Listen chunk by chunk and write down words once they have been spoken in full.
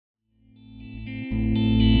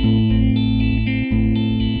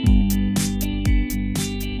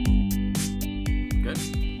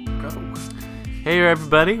Hey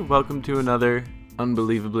everybody, welcome to another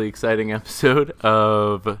unbelievably exciting episode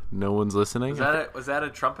of No One's Listening. Was that a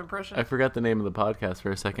Trump impression? I forgot the name of the podcast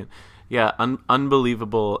for a second. Yeah,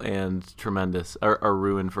 unbelievable and tremendous are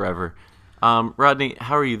ruined forever. Rodney,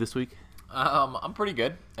 how are you this week? I'm pretty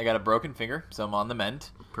good. I got a broken finger, so I'm on the mend.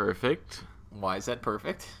 Perfect. Why is that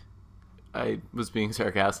perfect? I was being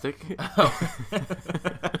sarcastic. Oh.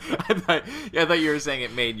 I thought you were saying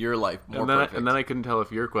it made your life more perfect. And then I couldn't tell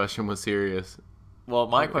if your question was serious. Well,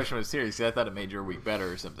 my question was serious because I thought it made your week better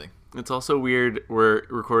or something. It's also weird. We're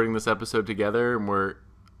recording this episode together and we're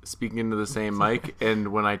speaking into the same mic. And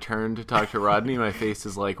when I turn to talk to Rodney, my face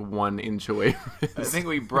is like 1 inch away from his. I think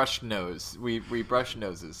we brushed nose. We brushed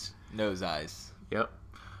noses. Nose eyes. Yep.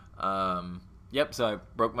 Yep, so I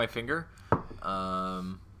broke my finger.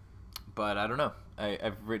 But I don't know.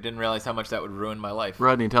 I didn't realize how much that would ruin my life.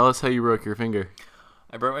 Rodney, tell us how you broke your finger.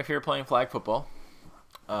 I broke my finger playing flag football.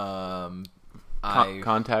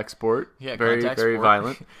 Contact sport. Yeah, very sport.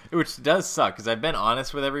 Violent. Which does suck because I've been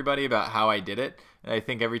honest with everybody about how I did it, and I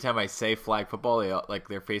think every time I say flag football, they like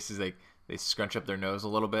their faces they scrunch up their nose a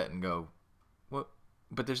little bit and go, "What?"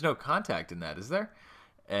 But there's no contact in that, is there?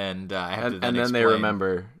 And I have to then explain.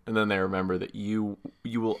 And then they remember that you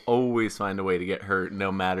will always find a way to get hurt no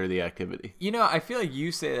matter the activity. You know, I feel like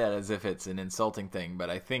you say that as if it's an insulting thing, but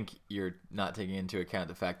I think you're not taking into account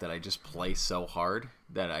the fact that I just play so hard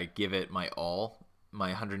that I give it my all,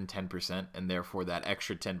 my 110%, and therefore that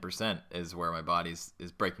extra 10% is where my body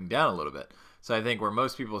is breaking down a little bit. So I think where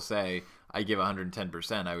most people say I give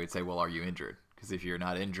 110%, I would say, well, are you injured? Because if you're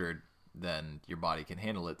not injured, then your body can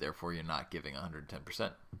handle it. Therefore, you're not giving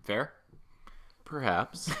 110%. Fair?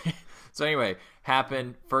 Perhaps. So anyway,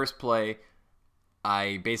 happened, first play,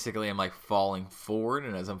 I basically am like falling forward,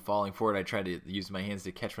 and as I'm falling forward, I try to use my hands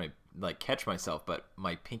to catch myself, but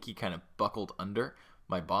my pinky kind of buckled under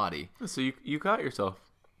my body. So you caught yourself.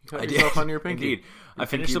 You caught yourself on your pinky. Indeed. I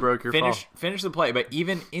finished the play, but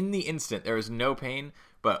even in the instant, there was no pain,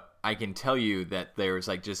 but I can tell you that there was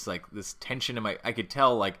like just like this tension in I could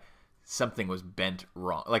tell like something was bent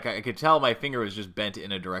wrong. Like I could tell my finger was just bent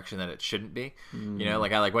in a direction that it shouldn't be. You know,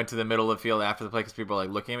 like I like went to the middle of the field after the play because people were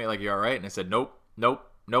like looking at me like, "You all right?" And I said, "Nope."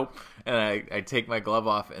 And I take my glove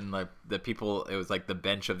off, and like the people, it was like the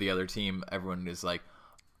bench of the other team. Everyone is like,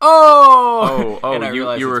 "Oh!" And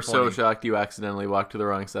you were so shocked you accidentally walked to the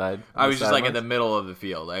wrong side. I was just like in the middle of the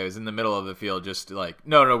field. I was in the middle of the field, just like,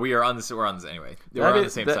 no, we're on this anyway. We're on the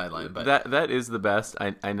same sideline. But that is the best.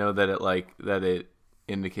 I know that it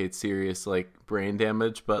indicates serious like brain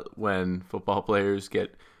damage, but when football players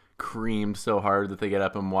get creamed so hard that they get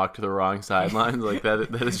up and walk to the wrong sidelines, like that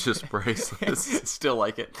is just priceless. Still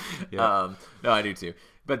like it. Yeah. No, I do too.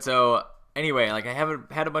 But so anyway, like I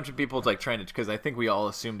haven't had a bunch of people like trying to, because I think we all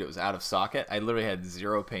assumed it was out of socket. I literally had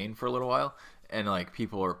zero pain for a little while, and like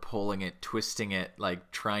people were pulling it, twisting it,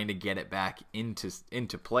 like trying to get it back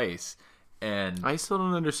into place. And I still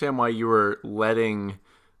don't understand why you were letting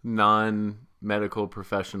non-medical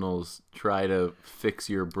professionals try to fix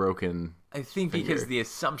your broken I think finger. Because the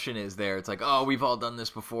assumption is there. It's like, oh, we've all done this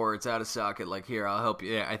before. It's out of socket. Like, here, I'll help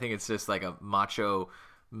you. Yeah, I think it's just like a macho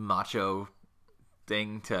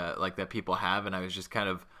thing to like that people have. And I was just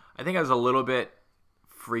I think I was a little bit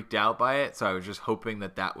freaked out by it. So I was just hoping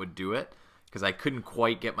that would do it, because I couldn't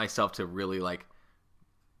quite get myself to really like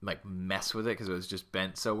mess with it because it was just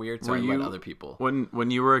bent so weird. So I let other people. When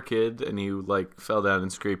you were a kid and you like fell down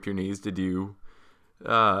and scraped your knees, did you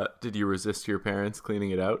resist your parents cleaning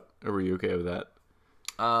it out, or were you okay with that?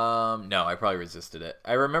 No, I probably resisted it.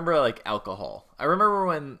 I remember like alcohol. I remember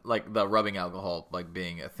when like the rubbing alcohol like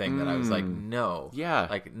being a thing that I was like, no, yeah,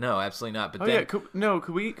 like no, absolutely not. But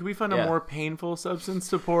could we find a more painful substance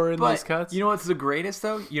to pour in those cuts? You know what's the greatest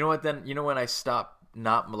though? You know what? Then you know when I stopped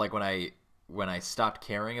when I stopped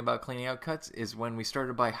caring about cleaning out cuts is when we started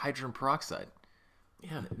to buy hydrogen peroxide.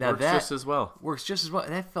 Yeah, now works just as well. Works just as well.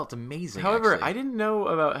 That felt amazing. However, actually. I didn't know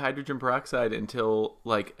about hydrogen peroxide until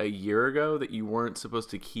like a year ago that you weren't supposed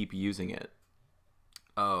to keep using it.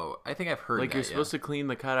 Oh, I think I've heard that. Like you're supposed to clean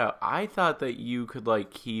the cut out. I thought that you could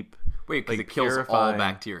like keep. Wait, because it kills all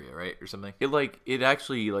bacteria, right, or something? It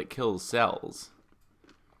actually like kills cells.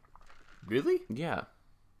 Really? Yeah.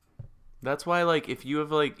 That's why, like, if you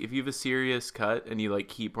have a serious cut and you like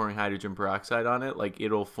keep pouring hydrogen peroxide on it, like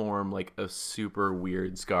it'll form like a super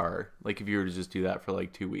weird scar. Like if you were to just do that for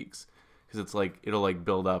like 2 weeks, because it's like it'll like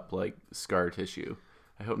build up like scar tissue.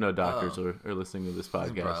 I hope no doctors are listening to this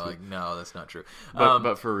podcast. Probably like, no, that's not true.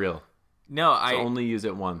 But for real, no, I only use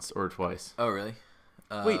it once or twice. Oh, really?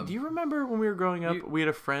 Wait, do you remember when we were growing up, we had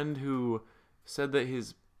a friend who said that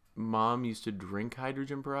his mom used to drink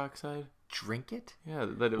hydrogen peroxide? drink it? Yeah,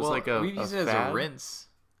 that it was like a we use it fad. as a rinse.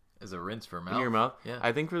 As a rinse for mouth. In your mouth? Yeah.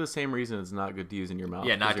 I think for the same reason it's not good to use in your mouth.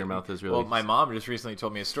 Yeah, not your mouth is really... Well, my mom just recently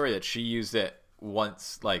told me a story that she used it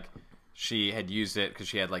once, like, she had used it because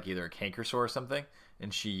she had, like, either a canker sore or something,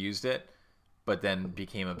 and she used it, but then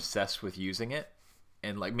became obsessed with using it.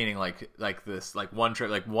 And, like, meaning, like this, like, one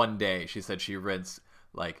trip, like, one day, she said she rinsed,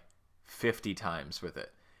 like, 50 times with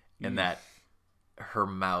it. And that her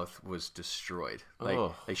mouth was destroyed.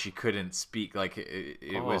 Like she couldn't speak. Like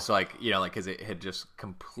it was like, you know, like because it had just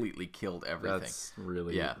completely killed everything. That's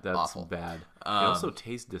really that's awful. bad. It also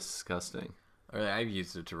tastes disgusting. I've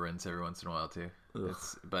used it to rinse every once in a while too.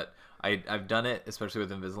 But I've done it especially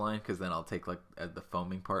with Invisalign because then I'll take like the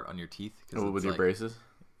foaming part on your teeth. With your braces.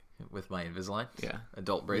 With my Invisalign, yeah,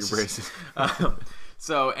 adult braces. Your braces.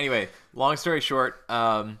 So anyway, long story short.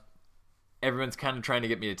 Everyone's kind of trying to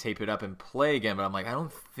get me to tape it up and play again, but I'm like, I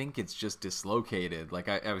don't think it's just dislocated. Like,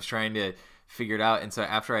 I was trying to figure it out, and so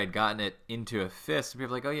after I had gotten it into a fist, people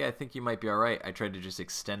were like, oh yeah, I think you might be all right. I tried to just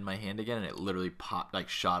extend my hand again, and it literally popped, like,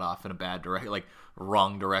 shot off in a bad direction, like,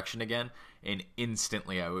 wrong direction again, and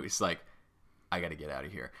instantly I was like, I gotta get out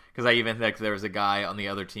of here. Because I even, like, there was a guy on the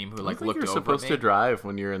other team who, like, looked over at me. You're supposed to drive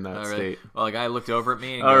when you're in that state. Well, a guy looked over at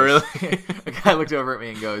me and goes, really? A guy looked over at me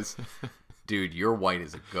and goes... Dude, you're white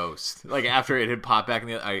as a ghost. Like after it had popped back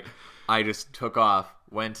in I just took off,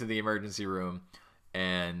 went to the emergency room,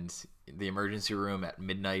 and the emergency room at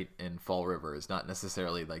midnight in Fall River is not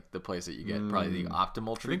necessarily like the place that you get probably the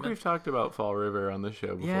optimal treatment. I think we've talked about Fall River on the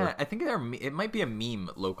show before. Yeah, I think it might be a meme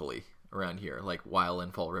locally around here, like while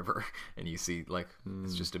in Fall River, and you see like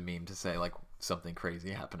it's just a meme to say like something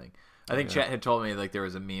crazy happening. I think Chet had told me like there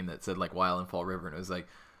was a meme that said like while in Fall River, and it was like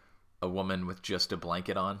a woman with just a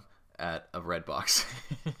blanket on at a red box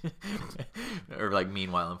or like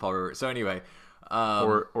meanwhile in Fall River. So anyway,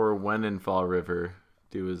 or when in Fall River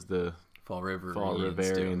do as the Fall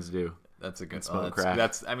Riverians do. That's a good smoke crack.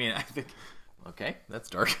 That's I mean I think okay, that's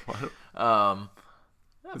dark. I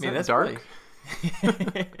mean that's dark. Really...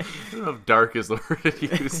 I don't know if dark is the word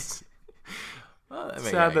to use. Well, it's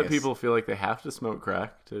sad that people feel like they have to smoke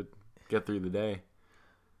crack to get through the day.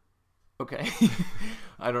 Okay.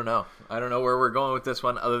 I don't know where we're going with this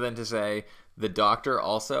one other than to say the doctor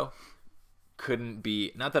also couldn't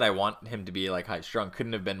be, not that I want him to be like high strung,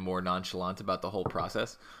 couldn't have been more nonchalant about the whole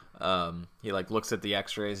process. He like looks at the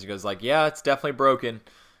x-rays, he goes like, yeah, it's definitely broken.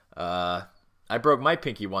 I broke my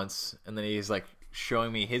pinky once, and then he's like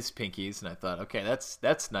showing me his pinkies, and I thought, okay,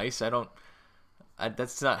 that's nice.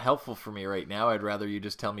 That's not helpful for me right now. I'd rather you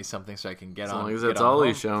just tell me something so I can get on. As long as that's all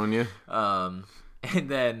he's showing you. And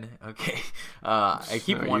then, okay, I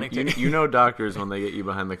keep wanting to... You know doctors when they get you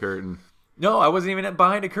behind the curtain. No, I wasn't even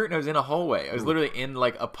behind a curtain. I was in a hallway. I was literally in,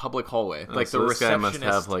 like, a public hallway. Like, so the this guy receptionist...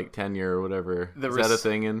 must have, like, tenure or whatever. Is that a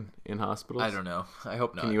thing in hospitals? I don't know. I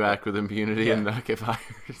hope not. Can you act with impunity and not get fired?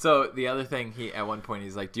 So, the other thing, at one point,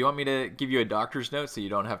 he's like, do you want me to give you a doctor's note so you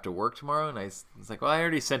don't have to work tomorrow? And I was like, well, I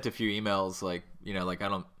already sent a few emails. Like, you know, like, I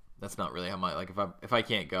don't... That's not really how my... Like, if I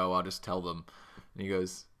can't go, I'll just tell them. And he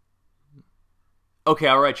goes... Okay,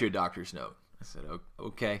 I'll write you a doctor's note. I said,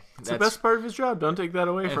 okay. It's the best part of his job. Don't take that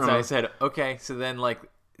away from him. So I said, okay. So then, like,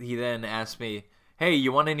 he then asked me, hey,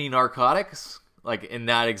 you want any narcotics? Like, in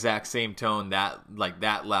that exact same tone, that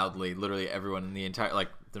loudly, literally everyone in the entire, like,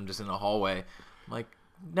 them just in the hallway. I'm like,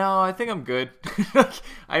 no, I think I'm good.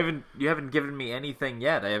 You haven't given me anything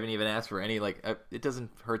yet. I haven't even asked for any, like, it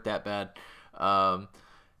doesn't hurt that bad.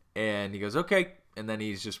 And he goes, okay. And then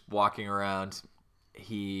he's just walking around.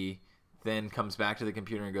 He then comes back to the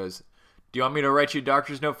computer and goes, do you want me to write you a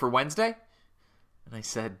doctor's note for Wednesday? And I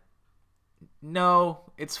said,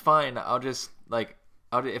 no, it's fine. I'll just, like,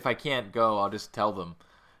 if I can't go, I'll just tell them.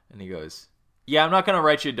 And he goes, yeah, I'm not going to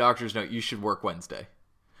write you a doctor's note. You should work Wednesday. I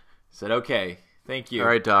said, okay, thank you. All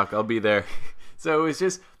right, doc, I'll be there. So it was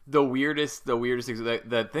just the weirdest thing.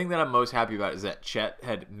 The thing that I'm most happy about is that Chet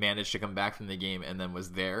had managed to come back from the game and then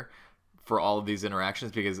was there for all of these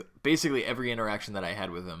interactions, because basically every interaction that I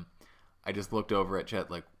had with him, I just looked over at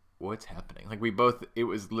Chet like, what's happening? Like, it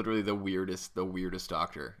was literally the weirdest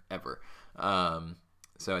doctor ever.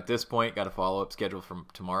 So at this point, got a follow-up scheduled from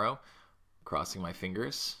tomorrow. Crossing my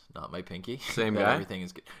fingers, not my pinky. Same guy? Everything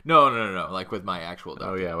is good. No. Like with my actual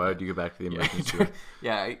doctor. Oh yeah, why would you go back to the emergency room?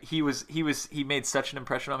 Yeah, he made such an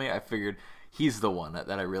impression on me. I figured he's the one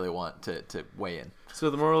that I really want to weigh in.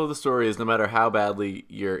 So the moral of the story is, no matter how badly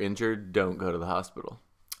you're injured, don't go to the hospital.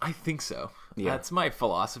 I think so. Yeah. That's my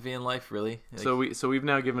philosophy in life, really. Like, so we've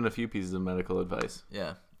now given a few pieces of medical advice.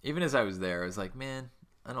 Yeah. Even as I was there, I was like, man,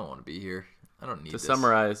 I don't want to be here. I don't need this. To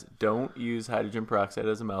summarize, don't use hydrogen peroxide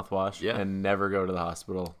as a mouthwash, and never go to the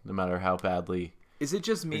hospital, no matter how badly Is it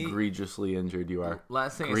just me? Egregiously injured you are.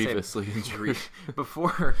 Last thing grievously I say, injured.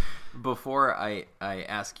 before I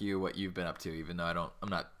ask you what you've been up to, even though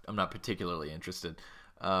I'm not particularly interested.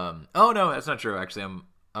 Oh no, that's not true. Actually, I'm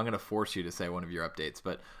gonna force you to say one of your updates,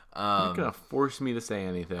 but You're not gonna force me to say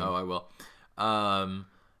anything. Oh, I will.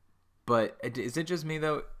 But is it just me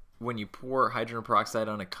though? When you pour hydrogen peroxide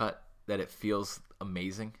on a cut, that it feels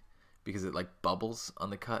amazing because it like bubbles on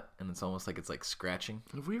the cut, and it's almost like it's like scratching.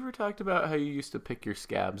 Have we ever talked about how you used to pick your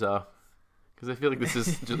scabs off? Because I feel like this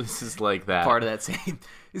is like that. Part of that same.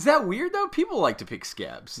 Is that weird though? People like to pick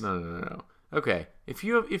scabs. No. Okay, if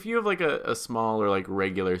you have like a small or like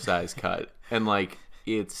regular size cut, and like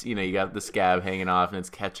it's, you know, you got the scab hanging off and it's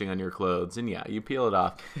catching on your clothes, and yeah, you peel it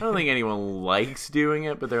off. I don't think anyone likes doing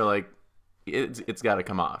it, but they're like, it's got to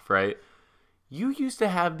come off, right? You used to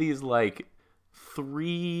have these like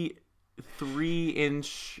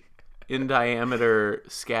 3-inch in diameter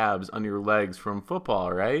scabs on your legs from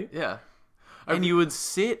football, right? Yeah. And you would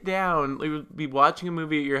sit down, you would be watching a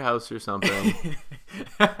movie at your house or something.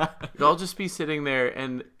 You'd all just be sitting there,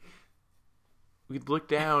 and we'd look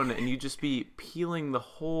down, and you'd just be peeling the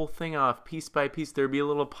whole thing off piece by piece. There'd be a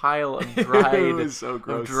little pile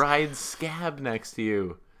of dried scab next to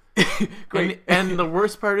you. And the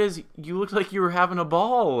worst part is, you looked like you were having a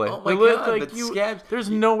ball. Oh my god! Like scabs. There's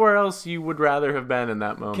nowhere else you would rather have been in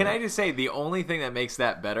that moment. Can I just say, the only thing that makes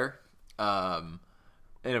that better, and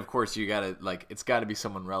of course you gotta it's got to be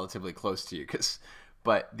someone relatively close to you,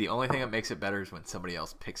 but the only thing that makes it better is when somebody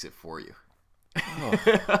else picks it for you.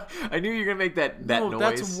 Oh. I knew you were gonna make that noise.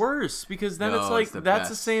 That's worse, because then it's like that's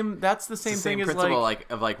the same thing as principle,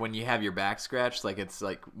 like when you have your back scratched. Like, it's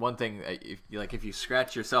like one thing, if you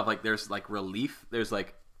scratch yourself, like there's relief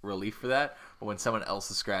for that, but when someone else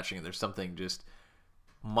is scratching it, there's something just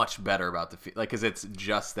much better about the feel, because it's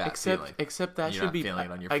just that feeling. Except that should be feeling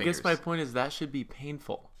it on your fingers. I guess my point is that should be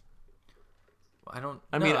painful. I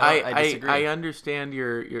understand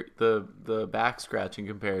the back scratching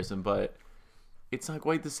comparison, but it's not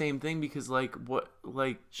quite the same thing, because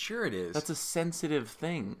sure it is. That's a sensitive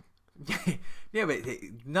thing. Yeah, but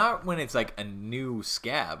not when it's like a new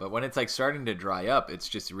scab, but when it's like starting to dry up, it's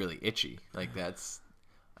just really itchy. Like, that's,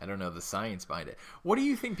 I don't know the science behind it. What do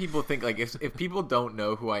you think people think? Like, if people don't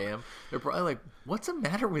know who I am, they're probably like, what's the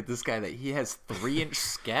matter with this guy that he has 3-inch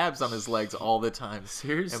scabs on his legs all the time?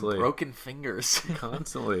 Seriously. And broken fingers.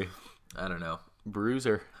 Constantly. I don't know.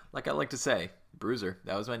 Bruiser. Like I like to say, Bruiser.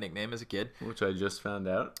 That was my nickname as a kid. Which I just found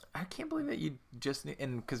out. I can't believe that you just...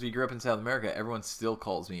 And because we grew up in South America, everyone still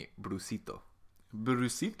calls me Brusito.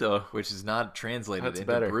 Brusito? Which is not translated into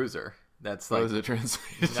better. Bruiser. That's like... How does it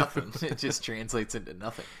translate? Nothing. It just translates into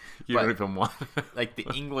nothing. You don't even want like, the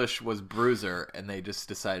English was Bruiser, and they just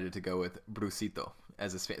decided to go with Brusito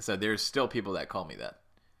as a... So there's still people that call me that.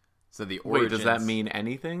 So the origins... Wait, does that mean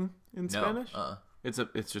anything in Spanish? No. It's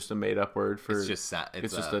just a made up word for. It's just a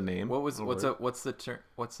name. What's the term?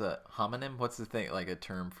 What's a homonym? What's the thing, like a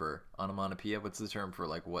term for onomatopoeia? What's the term for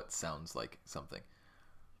like what sounds like something?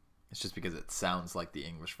 It's just because it sounds like the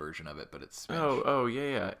English version of it, but it's Spanish. Oh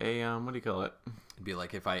yeah. What do you call it? It'd be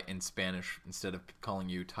like if I, in Spanish, instead of calling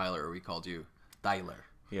you Tyler, we called you Tyler.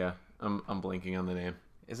 Yeah, I'm blanking on the name.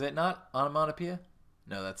 Is it not onomatopoeia?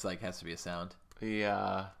 No, that's like has to be a sound.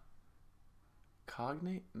 Yeah.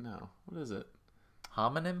 Cognate? No. What is it?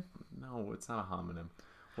 Homonym? No, it's not a homonym.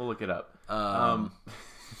 We'll look it up.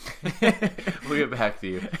 We'll get back to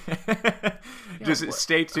you. Just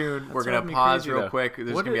stay tuned. We're going to pause real quick.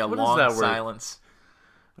 There's going to be a long silence.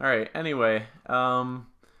 All right. Anyway, I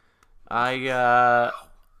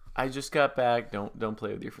just got back. Don't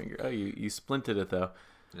play with your finger. Oh, you splinted it though.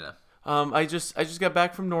 Yeah. I just got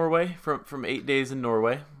back from Norway from 8 days in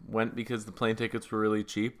Norway. Went because the plane tickets were really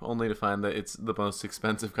cheap, only to find that it's the most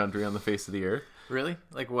expensive country on the face of the earth. Really?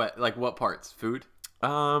 Like what? Like what parts? Food?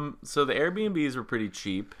 So the Airbnbs were pretty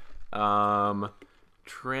cheap.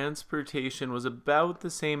 Transportation was about the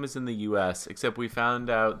same as in the US, except we found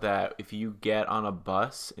out that if you get on a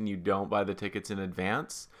bus and you don't buy the tickets in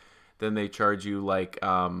advance, then they charge you like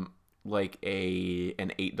an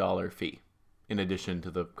 $8 fee in addition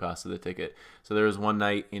to the cost of the ticket. So there was one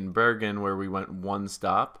night in Bergen where we went one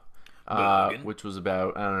stop, which was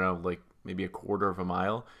about, I don't know, like maybe a quarter of a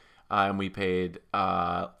mile, and we paid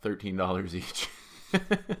 $13 each.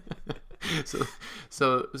 so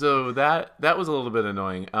that was a little bit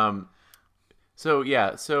annoying. So you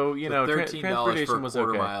know, transportation was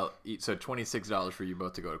okay. Mile, so $26 for you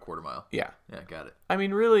both to go to quarter mile. Yeah, got it. I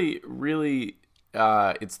mean, really,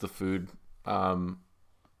 it's the food.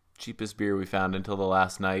 Cheapest beer we found until the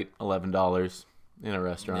last night, $11 in a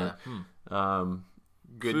restaurant. Yeah.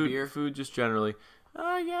 Good beer. Food just generally.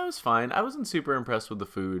 Yeah, it was fine. I wasn't super impressed with the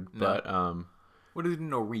food, but What do the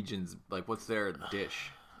Norwegians like? What's their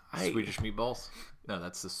dish? Swedish meatballs? No,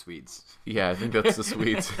 that's the Swedes. Yeah, I think that's the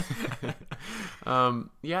Swedes.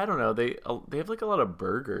 Yeah, I don't know. They have like a lot of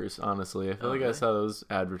burgers. Honestly, I feel like I saw those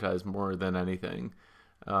advertised more than anything.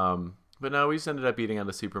 But no, we just ended up eating out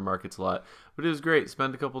of supermarkets a lot. But it was great.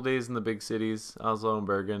 Spent a couple days in the big cities, Oslo and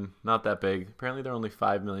Bergen. Not that big. Apparently, there are only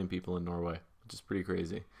 5 million people in Norway, which is pretty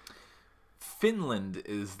crazy. Finland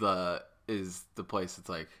is the place that's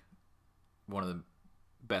like one of the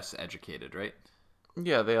best educated, right?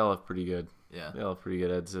 Yeah, they all have pretty good. Yeah, they all have pretty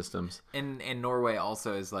good ed systems. And Norway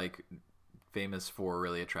also is like famous for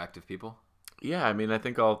really attractive people. Yeah, I mean, I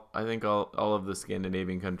think all of the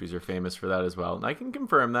Scandinavian countries are famous for that as well, and I can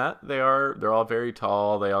confirm that they're all very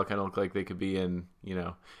tall. They all kind of look like they could be in,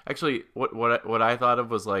 Actually, what I thought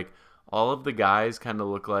of was like all of the guys kind of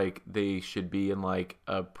look like they should be in like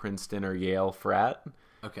a Princeton or Yale frat.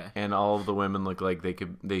 Okay. And all of the women look like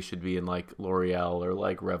they should be in like L'Oreal or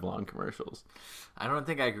like Revlon commercials. I don't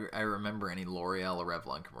think I remember any L'Oreal or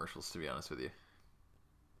Revlon commercials, to be honest with you.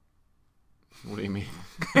 What do you mean?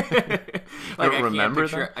 Like I remember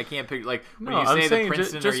can't picture. that? I can't picture like when No, you I'm say saying the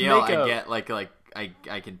Princeton just or Yale. make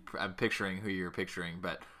I get I'm picturing who you're picturing,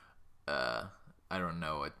 but I don't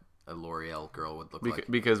know what a L'Oreal girl would look like.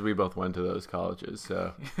 Because we both went to those colleges,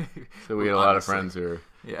 so we had a lot of friends who are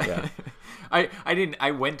yeah.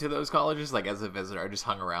 I went to those colleges like as a visitor. I just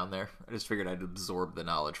hung around there. I just figured I'd absorb the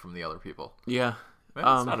knowledge from the other people. Yeah.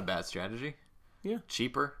 It's not a bad strategy. Yeah.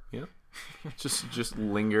 Cheaper. Yeah. just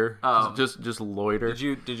linger. Just loiter.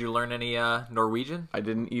 Did you learn any Norwegian? I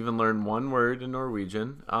didn't even learn one word in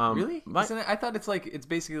Norwegian. Really? I thought it's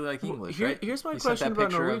basically like English, right? Here's my you question sent that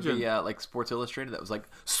about picture Norwegian. Of the, like Sports Illustrated that was like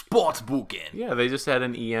Sportsboken. Yeah, they just had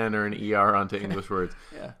an en or an er onto English words.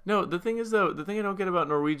 Yeah. No, the thing is though, the thing I don't get about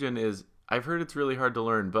Norwegian is I've heard it's really hard to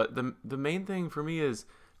learn, but the main thing for me is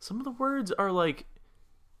some of the words are like.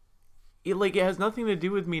 It has nothing to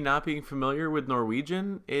do with me not being familiar with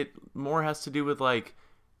Norwegian. It more has to do with like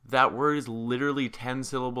that word is literally 10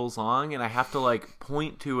 syllables long, and I have to like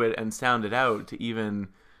point to it and sound it out to even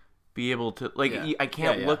be able to I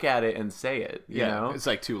can't look at it and say it. You know, it's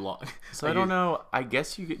like too long. So I don't know. I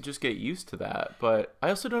guess you could just get used to that, but I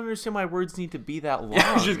also don't understand why words need to be that long.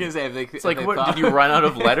 I was just gonna say it's like what did you run out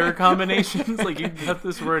of letter combinations? Like you cut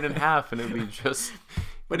this word in half and it'd be just.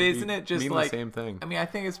 But isn't it just like the same thing? I mean, I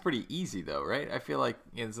think it's pretty easy though, right? I feel like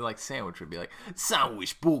it's like sandwich would be like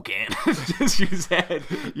sandwich bookend. Just use that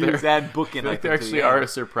bookend. Like there actually are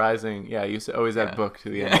surprising. Yeah, you always add book to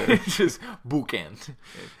the end. It's just bookend.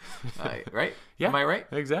 Right? Yeah. Am I right?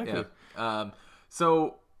 Exactly. Yeah.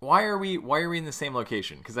 So why are we in the same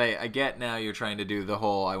location? Because I get now you're trying to do the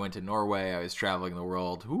whole. I went to Norway. I was traveling the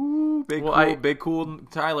world. Ooh, big cool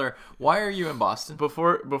Tyler. Why are you in Boston?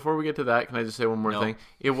 Before we get to that, can I just say one more thing?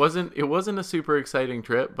 It wasn't a super exciting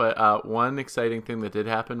trip, but one exciting thing that did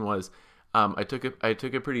happen was I took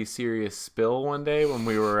a pretty serious spill one day when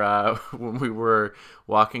we were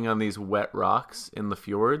walking on these wet rocks in the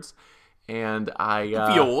fjords, and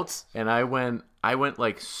I went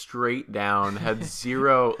like straight down, had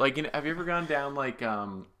zero have you ever gone down like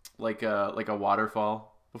a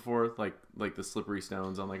waterfall before, like the slippery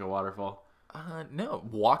stones on like a waterfall? No.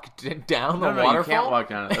 Walked down the waterfall? waterfall? You can't walk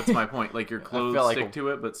down it. That's my point. Like your clothes stick to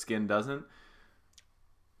it, but skin doesn't.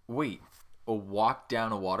 Wait, a walk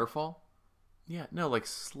down a waterfall? Yeah, no, like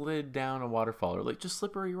slid down a waterfall or like just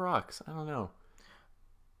slippery rocks. I don't know.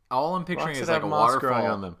 All I'm picturing rocks is that like have a moss waterfall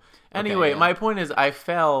growing on them. Anyway, my point is I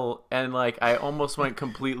fell and like I almost went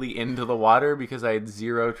completely into the water because I had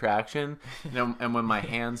zero traction. And when my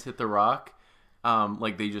hands hit the rock,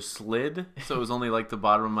 like they just slid. So it was only like the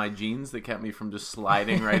bottom of my jeans that kept me from just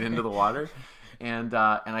sliding right into the water. And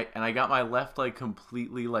I got my left leg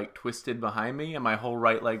completely like twisted behind me, and my whole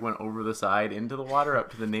right leg went over the side into the water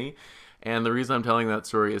up to the knee. And the reason I'm telling that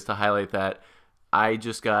story is to highlight that I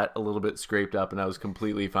just got a little bit scraped up, and I was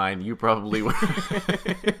completely fine. You probably would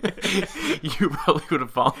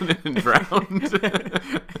have fallen in and drowned.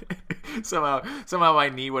 Somehow my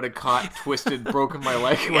knee would have caught, twisted, broken my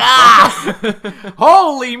leg.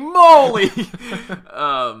 Holy moly!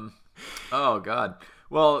 Oh God.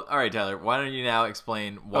 Well, all right, Tyler. Why don't you now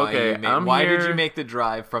explain why did you make the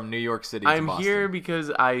drive from New York City to Boston? I'm here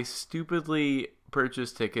because I stupidly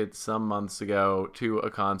purchased tickets some months ago to a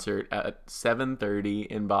concert at 7:30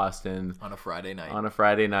 in Boston on a Friday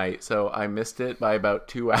night. So I missed it by about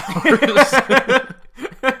 2 hours.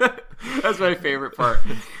 That's my favorite part.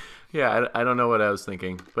 Yeah, I don't know what I was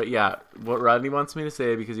thinking. But yeah, what Rodney wants me to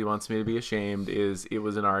say, because he wants me to be ashamed, is it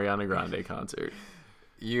was an Ariana Grande concert.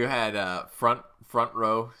 You had front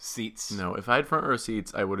row seats. No, if I had front row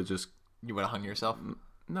seats, I would have just... You would have hung yourself?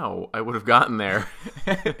 No, I would have gotten there.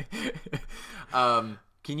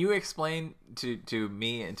 Can you explain to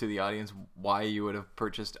me and to the audience why you would have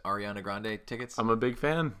purchased Ariana Grande tickets? I'm a big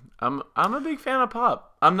fan. I'm a big fan of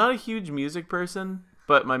pop. I'm not a huge music person,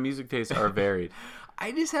 but my music tastes are varied.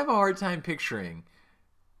 I just have a hard time picturing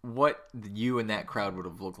what you and that crowd would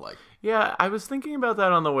have looked like. Yeah, I was thinking about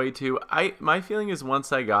that on the way too. My feeling is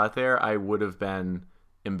once I got there, I would have been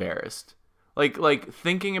embarrassed. Like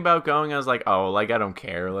thinking about going, I was like, oh, like I don't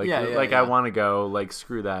care. Like I want to go. Like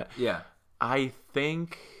screw that. Yeah. I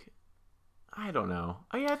don't know.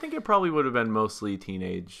 I think it probably would have been mostly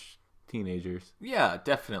teenagers. Yeah,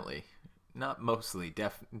 definitely. Not mostly.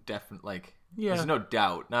 Definitely. Like, yeah. There's no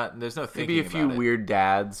doubt. There's no thinking. Maybe a few about it. weird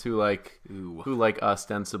dads who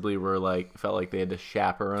ostensibly were like felt like they had to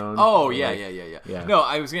chaperone. Oh yeah. No,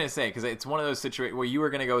 I was gonna say because it's one of those situations where you were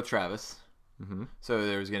gonna go with Travis. Mm-hmm. So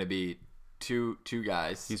there was gonna be two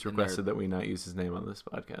guys. He's requested that we not use his name on this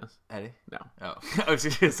podcast. Eddie? No. Oh, I was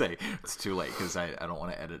just gonna say it's too late because I don't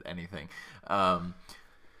want to edit anything. So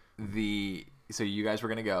you guys were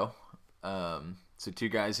gonna go. So two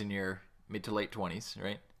guys in your mid to late 20s,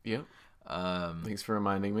 right? Yep. Thanks for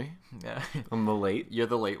reminding me. Yeah. I'm the late. You're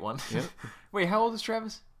the late one. Yep. Wait, how old is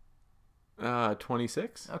Travis?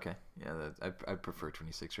 26. Okay. Yeah, I prefer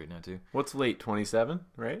 26 right now too. What's late? 27,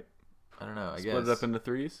 right? I don't know. I Split guess. it up into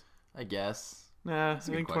threes? I guess. Nah, I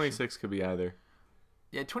think 26 could be either.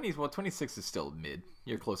 Yeah, 26 is still mid.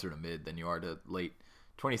 You're closer to mid than you are to late.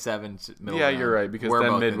 27 middle. Yeah, ground. you're right because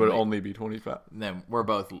then mid would only be 25. Then we're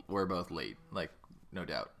both late, like no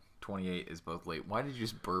doubt. 28 is both late. Why did you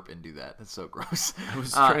just burp and do that? That's so gross. I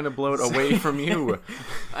was trying to blow it away from you.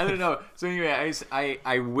 I don't know. So anyway,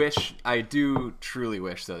 I do truly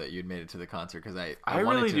wish though that you'd made it to the concert because I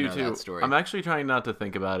wanted really to do know too. that story. I'm actually trying not to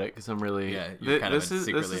think about it because I'm really this is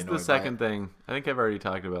the second thing. I think I've already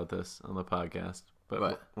talked about this on the podcast,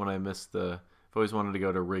 but when I missed I've always wanted to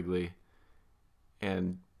go to Wrigley,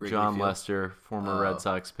 and Wrigley John Field? Lester, former Red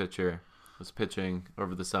Sox pitcher, was pitching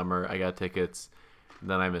over the summer. I got tickets.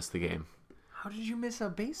 Then I missed the game. How did you miss a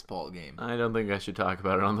baseball game? I don't think I should talk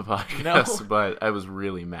about it on the podcast, but I was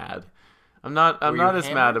really mad. I'm not as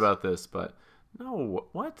mad about this, but no,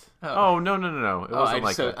 what? Oh no. It wasn't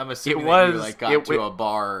like that. I'm assuming that you got to a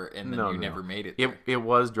bar and then you never made it there. It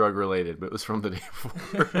was drug related, but it was from the day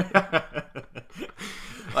before.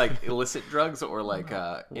 Like illicit drugs or like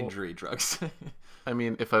injury drugs? I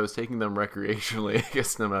mean, if I was taking them recreationally, I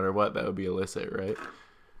guess no matter what, that would be illicit, right?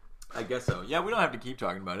 I guess so. Yeah, we don't have to keep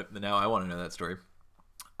talking about it, but now I want to know that story.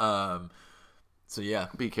 So yeah,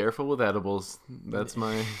 be careful with edibles. That's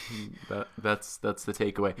that's the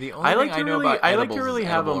takeaway. The only thing I know about I like to really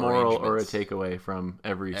have a moral or a arrangements. takeaway from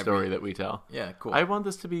every story that we tell. Yeah, cool. I want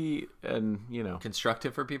this to be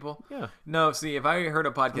constructive for people. Yeah. No, see, if I heard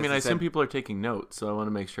a podcast, I mean, I assume people are taking notes, so I want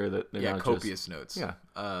to make sure that they're not copious notes. Yeah,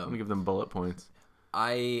 I want to give them bullet points.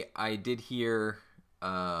 I did hear.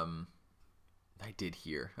 I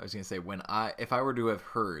was gonna say if I were to have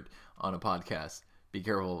heard on a podcast, be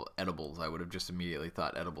careful of edibles, I would have just immediately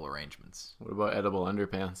thought edible arrangements. What about edible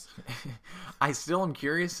underpants? I still am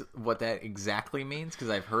curious what that exactly means because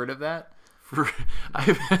I've heard of that.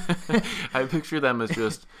 I picture them as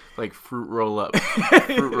just like fruit roll up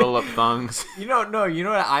thongs. No, you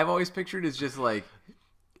know what I've always pictured is just like,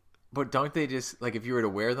 but don't they just like if you were to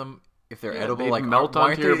wear them? If they're edible, like melt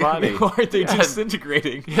onto your body. Why aren't they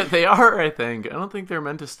disintegrating? Yeah, they are. I think. I don't think they're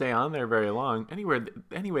meant to stay on there very long. Anyway,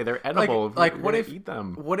 they're edible. Like what if eat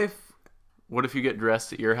them? What if you get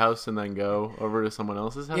dressed at your house and then go over to someone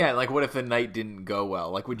else's house? Yeah, like what if the night didn't go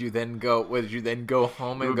well? Like would you then go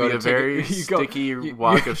home and it would go be to a very sticky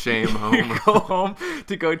walk of shame home? You go home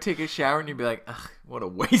to go take a shower and you'd be like, ugh, what a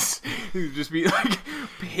waste. You'd just be like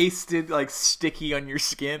pasted, like sticky on your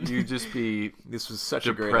skin. You'd just be this was such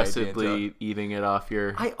a great idea. Depressively eating it off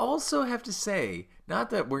your... I also have to say, not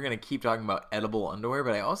that we're going to keep talking about edible underwear,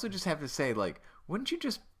 but I also just have to say, like, wouldn't you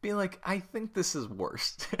just be like, I think this is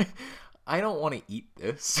worse. I don't want to eat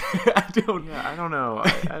this. I don't know.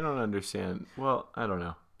 I don't understand. Well, I don't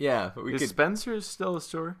know. Yeah, but is Spencer's still a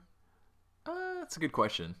store? That's a good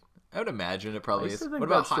question. I would imagine it probably is. What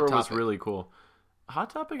about Hot Topic? Was really cool. Hot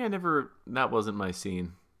Topic, that wasn't my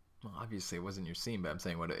scene. Well, obviously it wasn't your scene, but I'm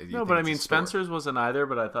saying No, but I mean Spencer's wasn't either,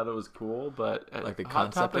 but I thought it was cool. But like the Hot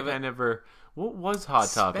concept Topic, of it. What was Hot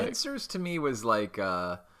Topic? Spencer's to me was like.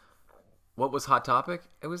 What was Hot Topic?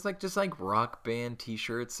 It was like just like rock band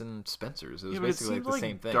T-shirts and Spencer's. It was basically like the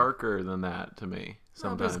same thing. Darker than that to me.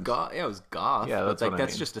 Sometimes it was goth. Yeah, that's like what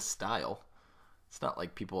that's I mean. just a style. It's not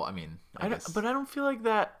like people. I mean, but I don't feel like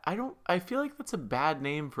that. I feel like that's a bad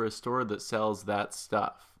name for a store that sells that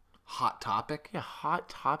stuff. Hot Topic. Yeah, Hot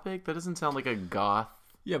Topic. That doesn't sound like a goth.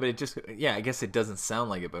 Yeah, but it just. Yeah, I guess it doesn't sound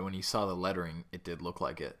like it. But when you saw the lettering, it did look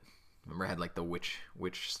like it. Remember, it had like the witch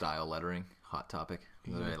style lettering. Hot Topic.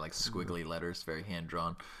 Very like squiggly letters, very hand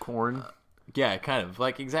drawn. Corn. Yeah, kind of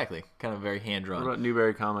like exactly, kind of very hand drawn. What about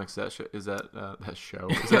Newberry Comics? That show is that show?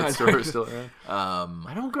 Is that store still around?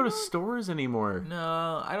 I don't go to stores anymore.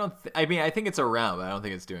 No, I don't. I mean, I think it's around, but I don't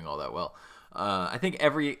think it's doing all that well. I think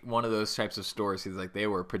every one of those types of stores is like they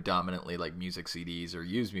were predominantly like music CDs or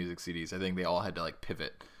used music CDs. I think they all had to like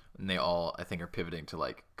pivot, and they all I think are pivoting to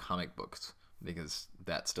like comic books because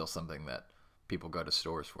that's still something that people go to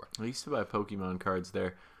stores for. I used to buy Pokemon cards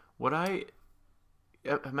there.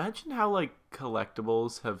 Imagine how like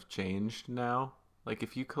collectibles have changed now. Like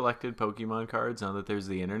if you collected Pokemon cards now that there's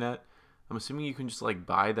the internet, I'm assuming you can just like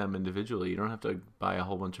buy them individually. You don't have to buy a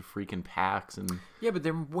whole bunch of freaking packs and. Yeah, but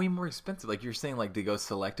they're way more expensive. Like you're saying, like to go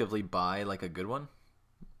selectively buy like a good one.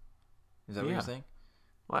 Is that what you're saying?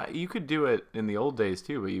 Well, you could do it in the old days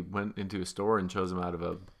too, but you went into a store and chose them out of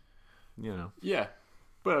a, Yeah,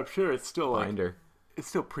 but I'm sure it's still binder. It's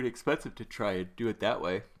still pretty expensive to try and do it that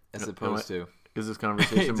way, as opposed to. Is this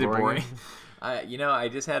conversation boring? I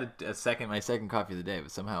just had my second coffee of the day, but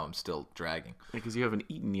somehow I'm still dragging. Because you haven't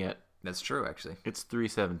eaten yet. That's true, actually. It's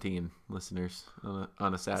 3:17, listeners, on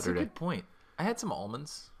a Saturday. That's a good point. I had some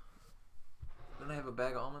almonds. Didn't I have a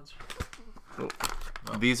bag of almonds? Oh.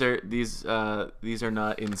 These are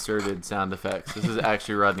not inserted sound effects. This is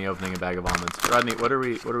actually Rodney opening a bag of almonds. Rodney, what are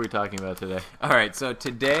we talking about today? All right, so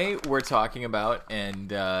today we're talking about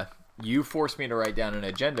you forced me to write down an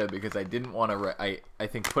agenda because I didn't want to. I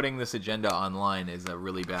think putting this agenda online is a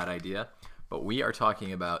really bad idea. But we are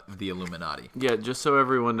talking about the Illuminati. Yeah, just so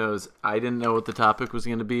everyone knows, I didn't know what the topic was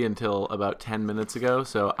going to be until about 10 minutes ago,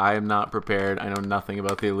 so I am not prepared. I know nothing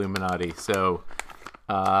about the Illuminati. So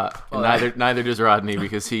neither does Rodney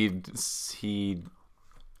because he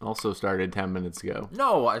also started 10 minutes ago.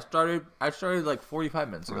 No, I started like 45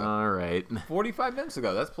 minutes ago. All right. 45 minutes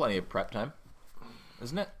ago. That's plenty of prep time,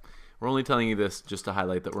 isn't it? We're only telling you this just to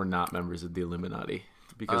highlight that we're not members of the Illuminati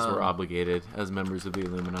because we're obligated as members of the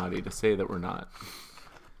Illuminati to say that we're not.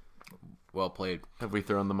 Well played. Have we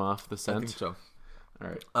thrown them off the scent? I think so. All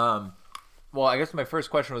right. Well, I guess my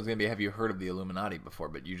first question was going to be, have you heard of the Illuminati before?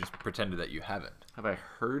 But you just pretended that you haven't. Have I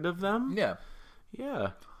heard of them? Yeah. Yeah.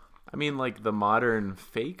 I mean, like the modern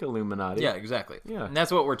fake Illuminati. Yeah, exactly. Yeah. And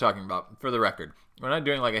that's what we're talking about, for the record. We're not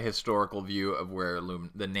doing like a historical view of where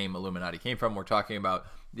the name Illuminati came from. We're talking about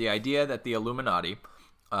the idea that the Illuminati,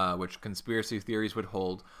 which conspiracy theories would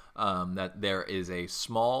hold, that there is a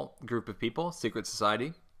small group of people, secret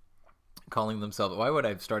society, calling themselves... Why would I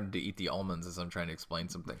have started to eat the almonds as I'm trying to explain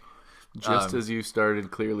something? Just as you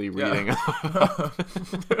started clearly reading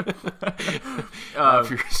off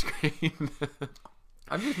your screen.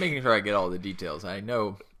 I'm just making sure I get all the details. I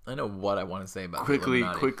know what I want to say about quickly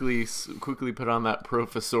put on that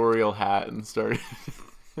professorial hat and started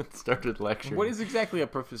lecturing. What is exactly a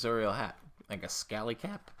professorial hat? Like a scally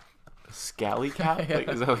cap? A scally cap? Like,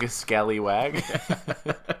 is that like a scallywag?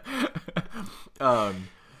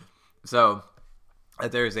 So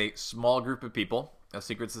there's a small group of people, a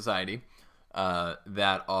secret society,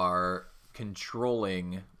 that are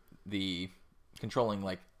controlling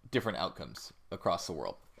like different outcomes across the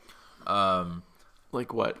world.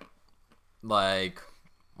 Like what? Like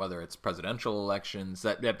whether it's presidential elections,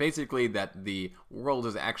 that basically that the world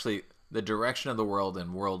is actually, the direction of the world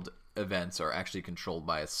and world events are actually controlled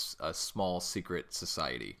by a small secret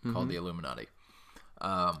society called the Illuminati.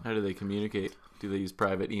 How do they communicate? Do they use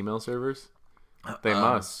private email servers? They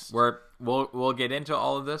must. We'll get into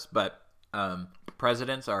all of this, but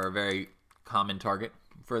presidents are a very common target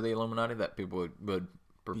for the Illuminati that people would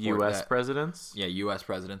purport. U.S. presidents? Yeah, U.S.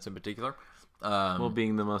 presidents in particular. Well,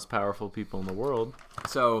 being the most powerful people in the world.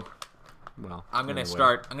 So, well, I'm gonna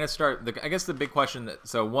start. I guess the big question that,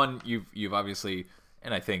 so one, you've obviously,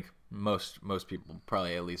 and I think most people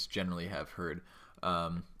probably at least generally have heard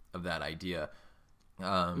of that idea.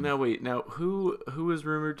 Now wait. Now who is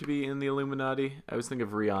rumored to be in the Illuminati? I was thinking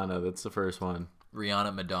of Rihanna. That's the first one.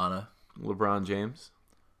 Rihanna, Madonna, LeBron James.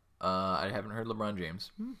 I haven't heard LeBron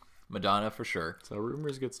James. Madonna for sure. So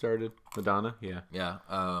rumors get started. Madonna, yeah. Yeah.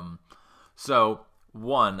 So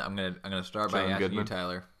one, I'm gonna start by asking you,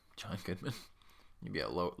 Tyler. John Goodman. You'd be a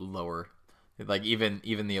lower. Like even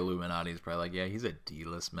the Illuminati is probably like, yeah, he's a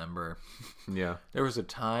D-list member. Yeah. There was a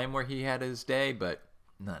time where he had his day, but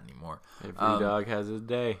not anymore. Every dog has his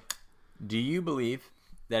day. Do you believe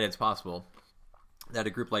that it's possible that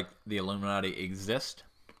a group like the Illuminati exist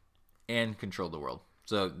and control the world.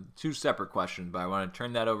 So 2 separate questions, but I want to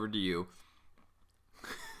turn that over to you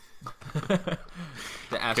to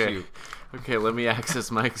ask you. Okay, let me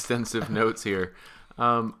access my extensive notes here.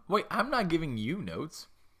 Wait, I'm not giving you notes.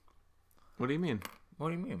 What do you mean? What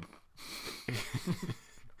do you mean?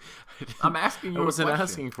 I'm asking you. I wasn't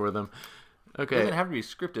asking for them. Okay. It doesn't have to be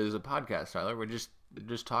scripted as a podcast, Tyler. We're just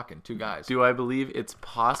talking, 2 guys. Do I believe it's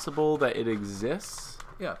possible that it exists?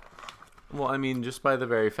 Yeah. Well, I mean, just by the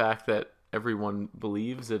very fact that everyone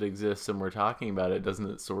believes it exists and we're talking about it, doesn't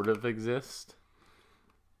it sort of exist?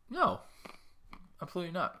 No.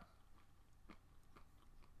 Absolutely not.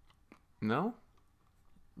 No?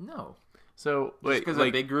 No. So, wait. Just because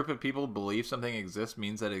a big group of people believe something exists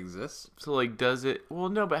means that it exists? So, like, does it... Well,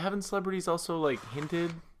 no, but haven't celebrities also, like,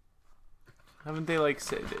 hinted... Haven't they, like,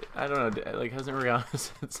 said... I don't know, like, hasn't Rihanna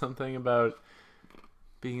said something about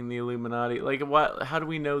being in the Illuminati? Like, what? How do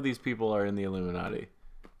we know these people are in the Illuminati?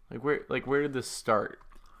 Where did this start?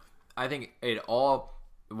 I think it all...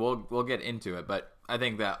 We'll get into it, but I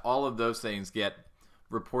think that all of those things get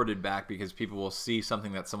reported back because people will see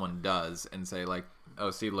something that someone does and say, like,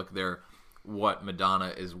 oh, see, look, what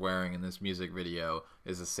Madonna is wearing in this music video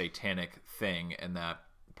is a satanic thing, and that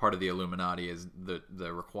part of the Illuminati is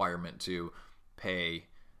the requirement to pay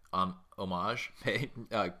homage,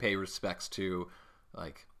 pay respects to,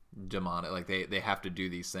 like, demonic, like they have to do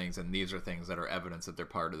these things, and these are things that are evidence that they're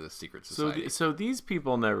part of this secret society. So these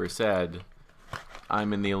people never said,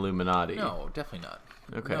 I'm in the Illuminati. No, definitely not.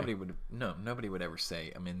 Okay. Nobody would ever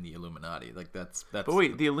say I'm in the Illuminati. Like that's. But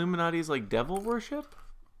wait, the Illuminati is like devil worship?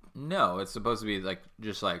 No, it's supposed to be like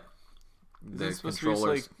just like the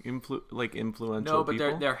controllers, like influential. No, but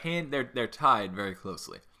people? they're tied very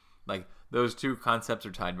closely. Like those 2 concepts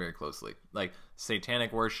are tied very closely. Like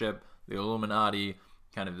satanic worship, the Illuminati,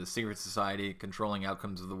 kind of the secret society controlling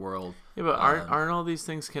outcomes of the world. Yeah, but aren't all these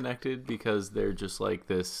things connected because they're just like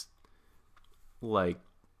this, like,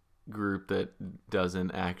 group that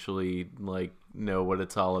doesn't actually like know what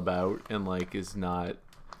it's all about and like is not,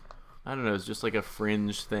 I don't know, it's just like a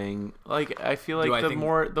fringe thing. Like I feel like the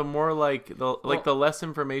more the less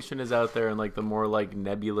information is out there and like the more like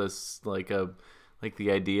nebulous like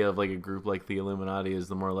the idea of like a group like the Illuminati is,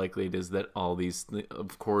 the more likely it is that all these,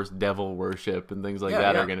 of course, devil worship and things like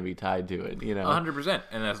that are going to be tied to it, you know. 100%.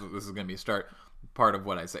 And this is going to be part of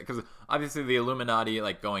what I say, because obviously the Illuminati,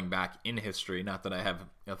 like going back in history, not that I have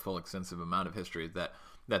a full extensive amount of history,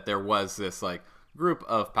 that there was this like group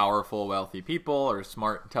of powerful, wealthy people or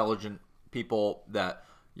smart, intelligent people that,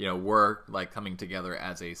 you know, were like coming together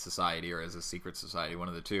as a society or as a secret society, one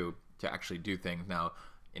of the two, to actually do things. Now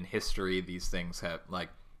in history, these things have, like,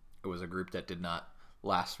 it was a group that did not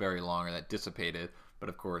last very long or that dissipated. But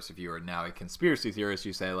of course, if you are now a conspiracy theorist,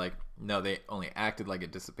 you say, like, no, they only acted like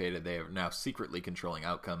it dissipated. They are now secretly controlling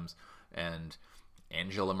outcomes, and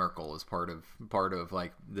Angela Merkel is part of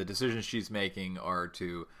like the decisions she's making are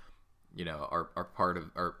to, you know,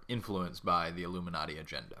 are influenced by the Illuminati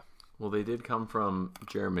agenda. Well, they did come from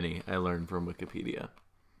Germany. I learned from Wikipedia.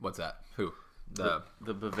 What's that? Who? The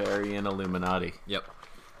Bavarian Illuminati. Yep.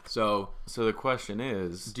 So the question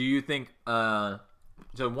is, do you think?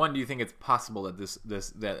 So one, do you think it's possible that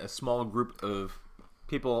that a small group of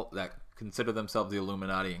people that consider themselves the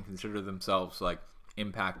Illuminati and consider themselves like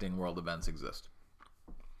impacting world events exist?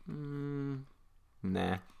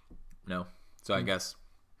 Nah. No. So I guess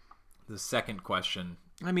the second question,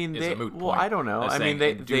 I mean, is a moot point. Well, I don't know. I mean,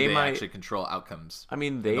 they might actually control outcomes. I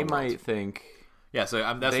mean, they might think. Yeah, so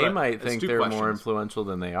they might think they're more influential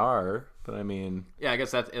than they are. But I mean, yeah, I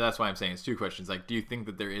guess that's why I'm saying it's 2 questions. Like, do you think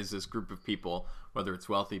that there is this group of people, whether it's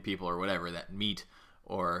wealthy people or whatever, that meet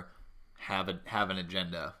or have an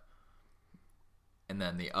agenda? And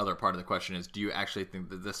then the other part of the question is, do you actually think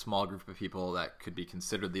that this small group of people that could be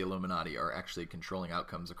considered the Illuminati are actually controlling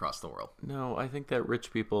outcomes across the world? No, I think that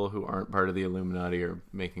rich people who aren't part of the Illuminati are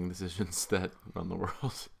making decisions that run the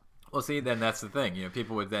world. Well, see, then that's the thing. You know,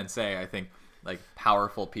 people would then say, I think, like,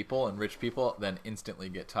 powerful people and rich people then instantly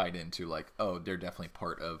get tied into, like, oh, they're definitely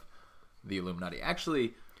part of the Illuminati.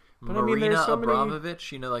 Actually, but Marina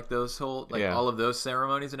Abramovich, you know, like those whole, like, all of those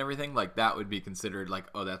ceremonies and everything, like, that would be considered like,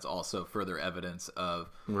 oh, that's also further evidence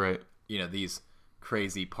of, right, you know, these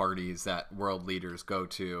crazy parties that world leaders go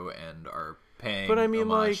to and are paying. But I mean,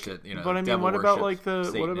 like, to, you know, but I mean, what about like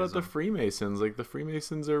Satanism. What about the Freemasons? Like, the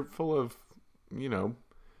Freemasons are full of, you know,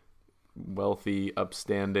 wealthy,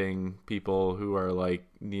 upstanding people who are like,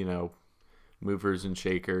 you know, movers and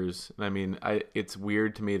shakers. And I mean, it's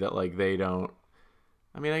weird to me that like they don't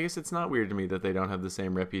I mean, I guess it's not weird to me that they don't have the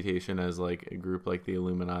same reputation as like a group like the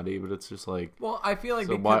Illuminati, but it's just like, well, I feel like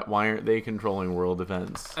so why aren't they controlling world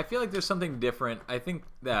events? I feel like there's something different. I think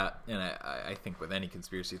that, and I think with any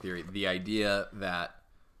conspiracy theory, the idea that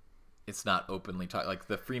it's not openly taught, like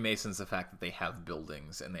the Freemasons, the fact that they have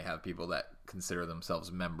buildings and they have people that consider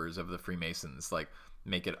themselves members of the Freemasons, like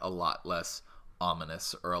make it a lot less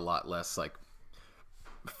ominous or a lot less like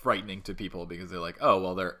frightening to people, because they're like, oh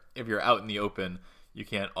well, if you're out in the open, you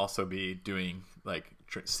can't also be doing like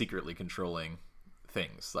secretly controlling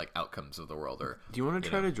things like outcomes of the world. Or do you want to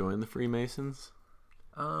try to join the Freemasons?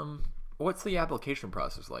 What's the application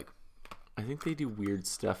process like? I think they do weird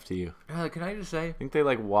stuff to you. Can I just say? I think they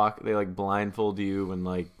like blindfold you and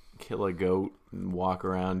like kill a goat and walk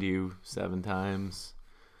around you 7 times.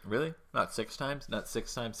 Really? Not 6 times? Not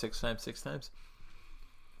 6 times, 6 times, 6 times?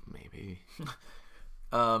 Maybe.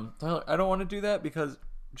 I don't want to do that because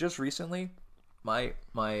just recently my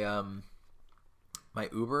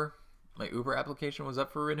Uber application was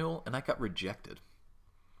up for renewal and I got rejected.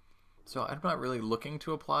 So I'm not really looking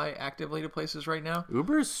to apply actively to places right now.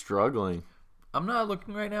 Uber is struggling. I'm not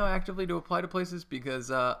looking right now actively to apply to places because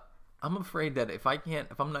I'm afraid that if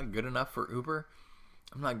I'm not good enough for Uber,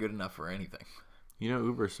 I'm not good enough for anything. You know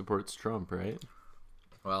Uber supports Trump, right?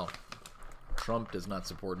 Well, Trump does not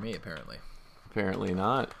support me, apparently. Apparently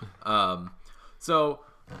not. So,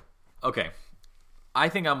 okay. I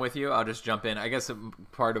think I'm with you. I'll just jump in. I guess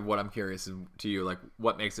part of what I'm curious to you, like,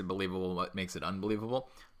 what makes it believable, what makes it unbelievable.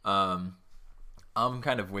 I'm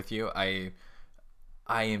kind of with you. I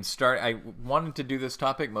wanted to do this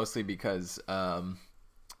topic mostly because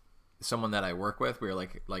someone that I work with, we were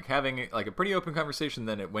like having like a pretty open conversation.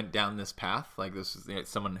 Then it went down this path. Like this is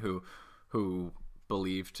someone who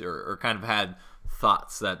believed or kind of had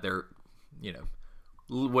thoughts that they're,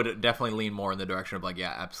 would definitely lean more in the direction of like,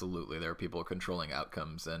 yeah, absolutely, there are people controlling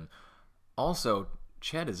outcomes. And also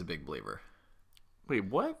Ched is a big believer. Wait,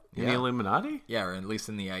 what? In the Illuminati? Yeah, or at least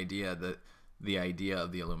in the idea of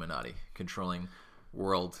the Illuminati controlling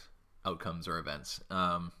world outcomes or events.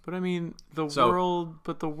 But I mean, the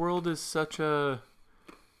world is such a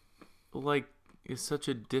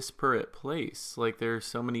disparate place. Like there are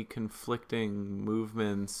so many conflicting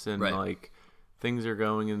movements and like things are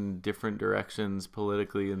going in different directions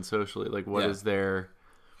politically and socially. Like what is their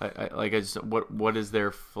what is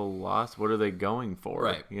their philosophy? What are they going for?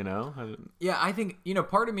 Right. I think,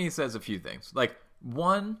 part of me says a few things. Like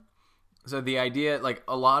one, so the idea, like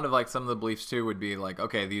a lot of like some of the beliefs too would be like,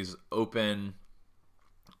 okay, these open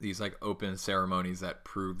ceremonies that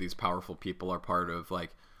prove these powerful people are part of like,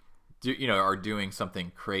 are doing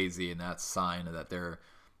something crazy, and that's a sign that they're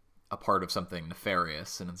a part of something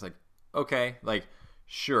nefarious. And it's like, okay, like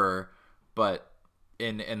sure, but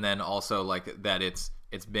and then also like that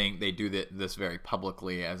they do this very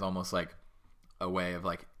publicly as almost like a way of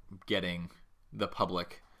like getting the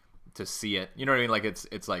public to see it. You know what I mean? Like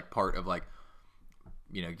it's like part of like,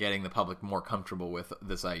 getting the public more comfortable with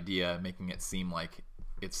this idea, making it seem like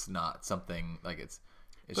it's not something like it's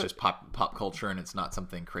just pop culture and it's not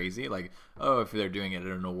something crazy. Like, oh, if they're doing it at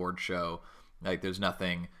an award show, like there's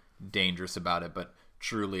nothing dangerous about it, but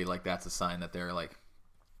truly like that's a sign that they're like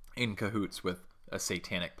in cahoots with a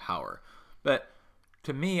satanic power. But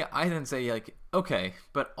to me, I then say like, okay,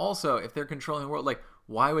 but also if they're controlling the world, like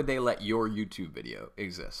why would they let your YouTube video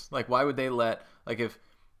exist? Like why would they let, like if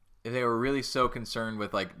they were really so concerned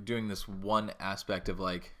with like doing this one aspect of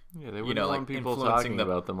like, they wouldn't want people talking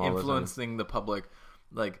about them all the time. Influencing the public,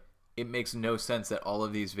 like it makes no sense that all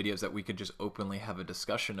of these videos that we could just openly have a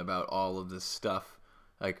discussion about all of this stuff,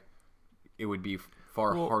 like it would be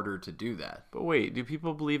far harder to do that. But wait, do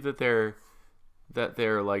people believe that they're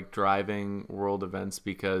like driving world events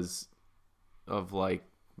because of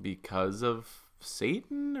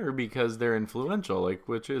Satan or because they're influential? Like,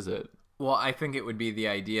 which is it? Well, I think it would be the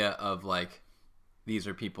idea of like these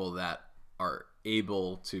are people that are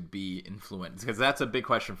able to be influenced, because that's a big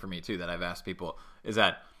question for me too that I've asked people, is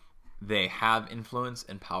that they have influence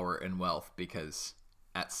and power and wealth because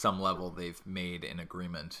at some level they've made an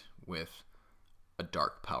agreement with a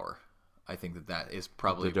dark power. I think that is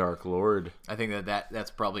probably the Dark Lord. I think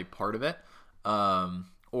that's probably part of it,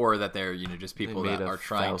 or that they're just people that are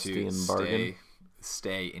trying to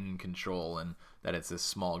stay in control, and that it's this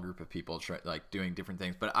small group of people like doing different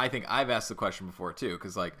things. But I think I've asked the question before too,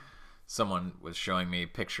 because like someone was showing me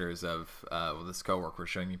pictures of this coworker was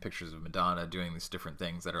showing me pictures of Madonna doing these different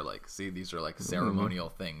things that are like, see, these are like ceremonial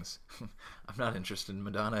things. I'm not interested in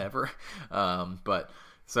Madonna ever, but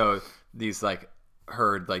so these like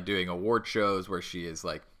heard like doing award shows where she is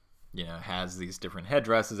like, has these different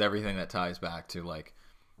headdresses, everything that ties back to like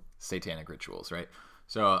satanic rituals, right?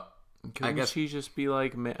 So Couldn't I guess she just be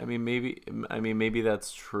like? Maybe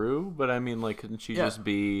that's true, but I mean, like, couldn't she just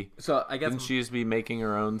be? So I guess couldn't she just be making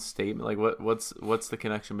her own statement? Like, what's the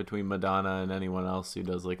connection between Madonna and anyone else who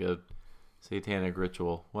does like a satanic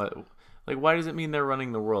ritual? What, like, why does it mean they're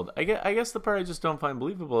running the world? I guess the part I just don't find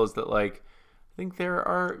believable is that, like, I think there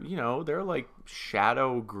are like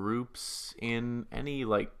shadow groups in any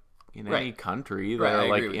any country that are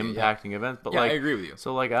like impacting events. But I agree with you.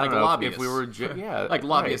 So like I don't know if we were like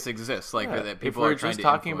lobbyists exist, like that people if we're are trying just to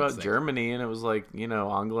talking about things. Germany and it was like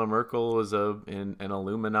Angela Merkel was an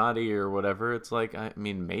Illuminati or whatever. It's like I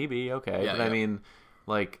mean maybe okay, but I mean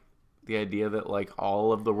like the idea that like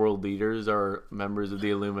all of the world leaders are members of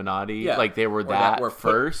the Illuminati, like they were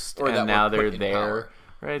first, and now they're there.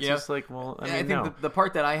 Right, it's just like, well, I think the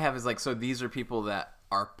part that I have is like, so these are people that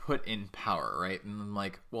are put in power, right? And I'm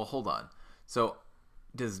like, well, hold on. So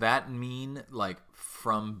does that mean like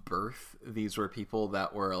from birth these were people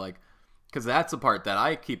that were like, because that's the part that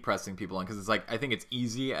I keep pressing people on, because it's like I think it's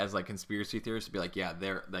easy as like conspiracy theorists to be like, yeah,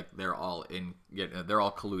 they're all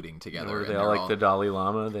colluding together. Or they all like the Dalai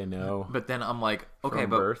Lama, they know. But then I'm like, okay,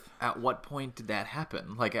 but birth. At what point did that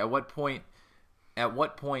happen? Like at what point?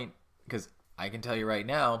 Because I can tell you right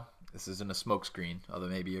now, this isn't a smokescreen, although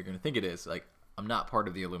maybe you're going to think it is. Like, I'm not part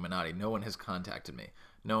of the Illuminati. No one has contacted me.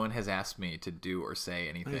 No one has asked me to do or say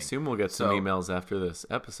anything. I assume we'll get some emails after this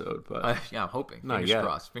episode, but yeah, I'm hoping.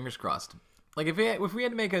 Fingers crossed. Like, if we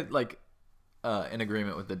had to make an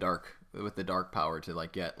agreement with the dark power to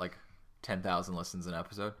like get like 10,000 listens an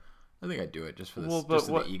episode, I think I'd do it just for this.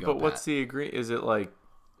 The ego. But what's the Is it like?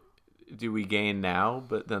 Do we gain now,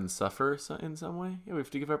 but then suffer in some way? Yeah, we have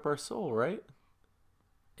to give up our soul, right?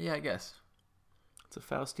 Yeah, I guess. It's a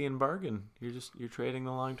Faustian bargain. You're trading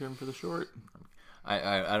the long term for the short.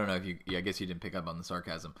 I don't know if you. Yeah, I guess you didn't pick up on the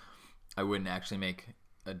sarcasm. I wouldn't actually make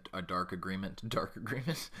a dark agreement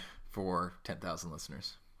for 10,000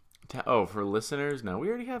 listeners. For listeners? No, we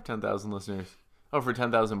already have 10,000 listeners. Oh, for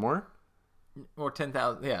 10,000 more? Or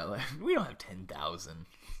 10,000? Yeah, like, we don't have 10,000.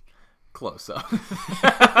 Close up.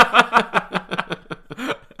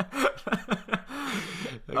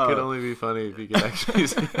 It could only be funny if you could actually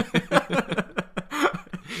say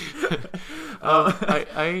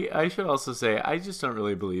I should also say I just don't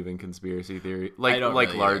really believe in conspiracy theory, like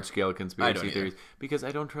large scale conspiracy theories, because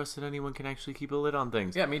I don't trust that anyone can actually keep a lid on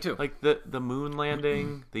things. Yeah, me too. Like the moon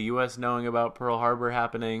landing, the U.S. knowing about Pearl Harbor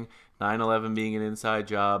happening, 9/11 being an inside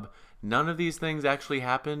job. None of these things actually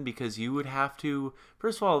happen because you would have to.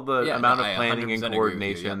 First of all, the amount of planning and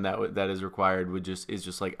coordination that is required is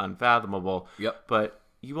just like unfathomable. Yep. But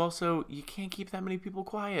you can't keep that many people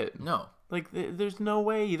quiet. No. Like there's no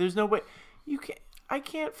way. You can't. I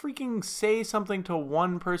can't freaking say something to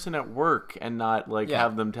one person at work and not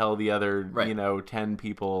have them tell the other 10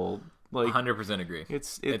 people. Like 100% agree.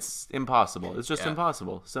 It's impossible. It's just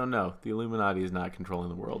impossible. So no, the Illuminati is not controlling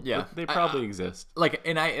the world. Yeah, but they probably exist. I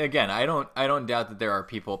don't doubt that there are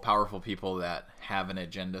powerful people that have an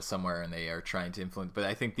agenda somewhere and they are trying to influence. But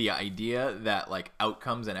I think the idea that like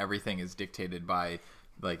outcomes and everything is dictated by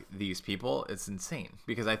like these people, it's insane.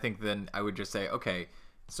 Because I think then I would just say, okay,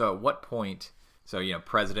 so at what point? So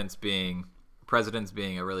presidents being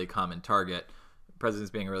a really common target. Are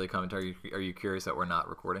you curious that we're not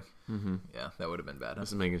recording? Mm-hmm. Yeah, that would have been bad.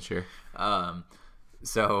 Just making sure.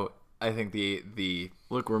 So I think the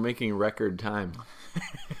look, we're making record time.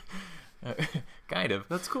 Kind of.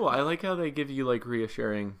 That's cool. I like how they give you like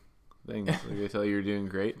reassuring things. Like they tell you you're doing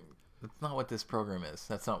great. That's not what this program is.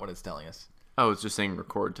 That's not what it's telling us. Oh, it's just saying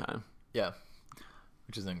record time. Yeah,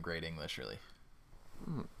 which isn't great English, really.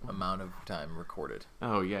 Amount of time recorded.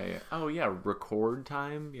 Oh yeah. Record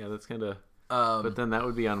time. Yeah, that's kind of. But then that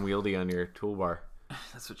would be unwieldy on your toolbar.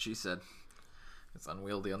 That's what she said. It's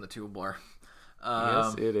unwieldy on the toolbar.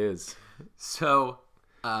 Yes, it is. So,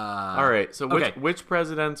 all right. So, which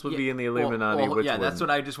presidents would be in the Illuminati? Which wouldn't? That's what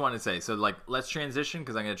I just want to say. So, like, let's transition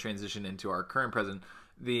because I'm going to transition into our current president.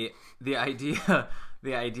 The idea that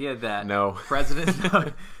the idea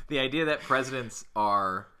that presidents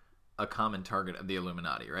are a common target of the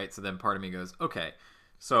Illuminati, right? So then part of me goes, okay,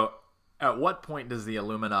 so at what point does the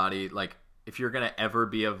Illuminati like? If you're going to ever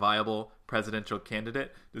be a viable presidential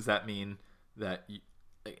candidate, does that mean that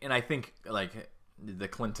and I think like the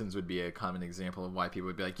Clintons would be a common example of why people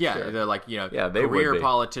would be like, they're like, career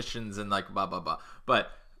politicians and like blah, blah, blah. But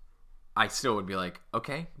I still would be like,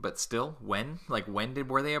 okay, but still when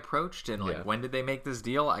were they approached? And like, when did they make this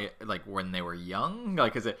deal? Like when they were young,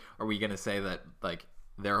 like, are we going to say that like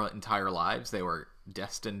their entire lives, they were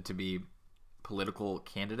destined to be political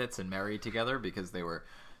candidates and married together because they were,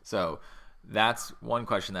 so that's one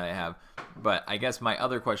question that I have. But I guess my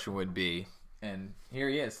other question would be, And here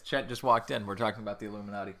he is. Chet just walked in. We're talking about the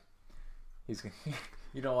Illuminati. He's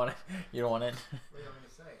you don't want it. You don't want it. What do you want me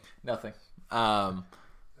to say? Nothing. I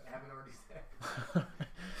haven't already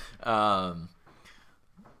said.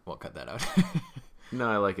 We'll cut that out. No,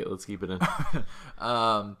 I like it. Let's keep it in.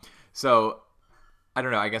 So I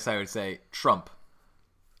don't know. I guess I would say Trump.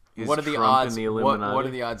 Is What are the Trump odds? in the What Illuminati?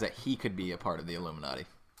 are the odds that he could be a part of the Illuminati?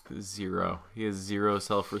 0. He has 0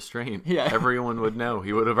 self-restraint. Yeah. Everyone would know.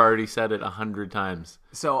 He would have already said it 100 times.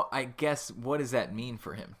 So I guess what does that mean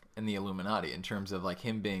for him in the Illuminati in terms of like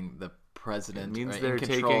him being the president? It means right, they're in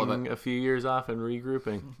control taking of a few years off and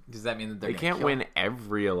regrouping. Does that mean that They can't win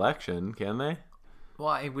every election, can they? Well,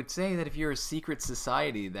 I would say that if you're a secret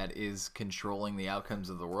society that is controlling the outcomes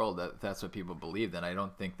of the world, that's what people believe, then I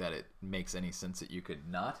don't think that it makes any sense that you could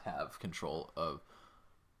not have control of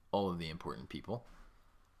all of the important people.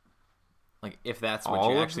 Like, if that's what All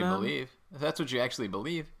you of actually them? believe. If that's what you actually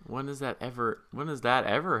believe. When has that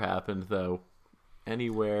ever happened, though?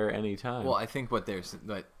 Anywhere, anytime. Well, I think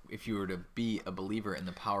that if you were to be a believer in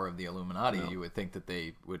the power of the Illuminati, you would think that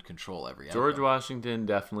they would control every George outcome. Washington,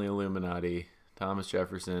 definitely Illuminati. Thomas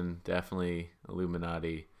Jefferson, definitely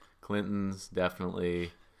Illuminati. Clinton's,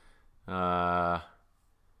 definitely. Woodrow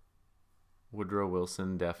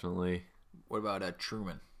Wilson, definitely. What about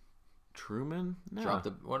Truman? Truman? No.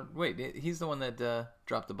 Wait, he's the one that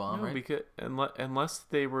dropped the bomb, No, right? because unless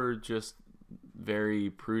they were just very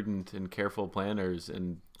prudent and careful planners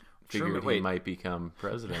and figured he might become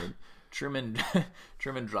president. Truman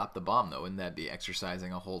dropped the bomb, though. Wouldn't that be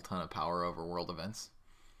exercising a whole ton of power over world events?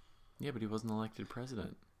 Yeah, but he wasn't elected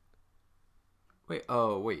president. Wait,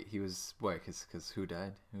 he was what? Because who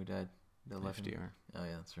died? Who died? The election? FDR. Oh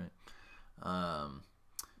yeah, that's right. Oh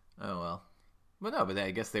well. Well, no, but I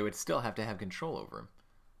guess they would still have to have control over him.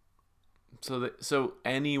 So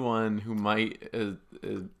anyone who might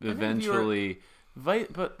eventually,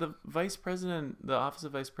 but the vice president, the office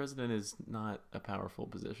of vice president, is not a powerful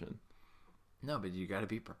position. No, but you got to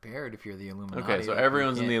be prepared if you're the Illuminati. Okay, so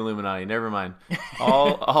everyone's in the Illuminati. Never mind.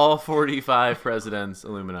 All 45 presidents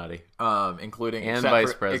Illuminati, including and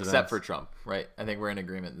vice presidents, except for Trump. Right? I think we're in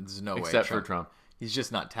agreement. There's no way. Except for Trump. He's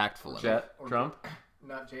just not tactful enough. Trump.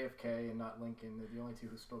 Not JFK and not Lincoln. They're the only two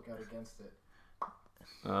who spoke out against it.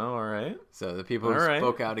 Oh, all right. So the people who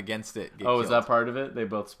spoke out against it get killed. Is that part of it? They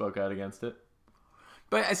both spoke out against it?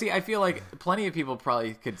 But I feel like plenty of people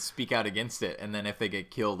probably could speak out against it, and then if they get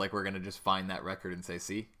killed, like we're gonna just find that record and say,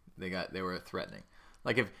 see, they were threatening.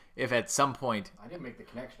 Like if at some point I didn't make the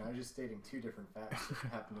connection. I was just stating two different facts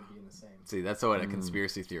that happen to be in the same. See, that's what a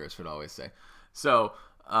conspiracy theorist would always say. So,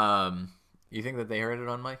 you think that they heard it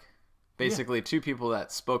on mic? Basically, two people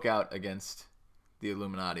that spoke out against the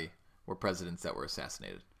Illuminati were presidents that were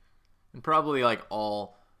assassinated. And probably like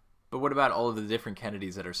all... But what about all of the different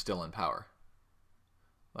Kennedys that are still in power?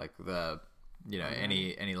 Like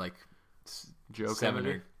any like... Joe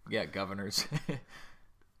Kennedy? Yeah, governors.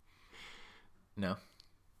 No?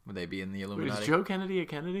 Would they be in the Illuminati? Wait, is Joe Kennedy a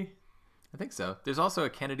Kennedy? I think so. There's also a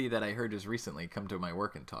Kennedy that I heard just recently come to my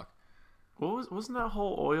work and talk. Wasn't that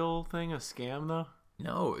whole oil thing a scam, though?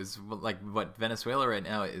 No, is like what Venezuela right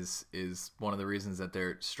now is one of the reasons that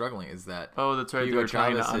they're struggling is that that's right. They were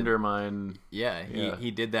trying to undermine. Yeah, he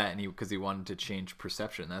did that, and because he wanted to change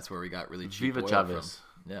perception. That's where we got really cheap Viva oil Chavez.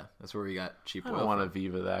 from. Yeah, that's where we got cheap oil. I don't want to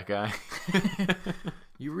Viva that guy.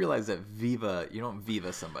 You realize that Viva, you don't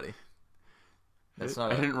Viva somebody. That's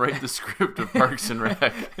not. I didn't write the script of Parks and Rec.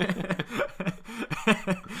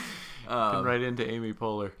 Can write into Amy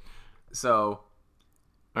Poehler. So.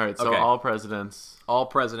 All right, so all presidents,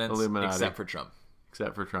 Illuminati, except for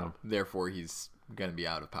Trump. Therefore, he's going to be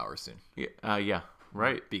out of power soon. Yeah,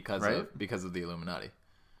 right. Because of the Illuminati.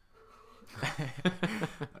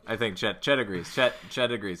 I think Chet agrees.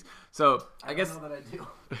 Chet agrees. So I guess don't know that I do.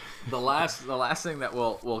 the last thing that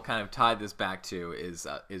we'll kind of tie this back to is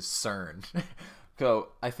CERN. So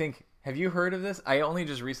I think, have you heard of this? I only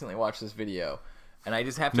just recently watched this video, and I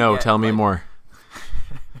just have to. Tell me more.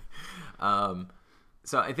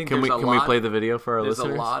 So I think can we play the video for our listeners?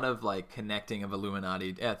 There's a lot of like connecting of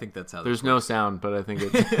Illuminati. Yeah, I think that's how. There's no sound, but I think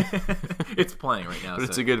it's it's playing right now. But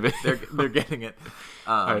it's a good video. They're getting it.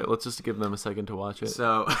 All right, let's just give them a second to watch it.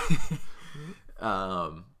 So,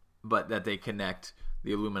 but that they connect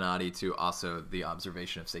the Illuminati to also the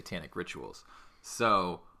observation of satanic rituals.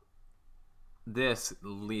 So this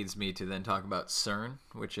leads me to then talk about CERN,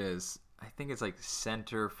 which is, I think it's like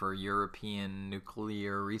Center for European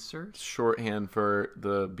Nuclear Research. Shorthand for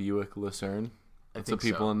the Buick Lucerne. That's what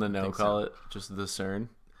people in the know call it, just the CERN.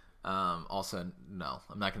 Also, no,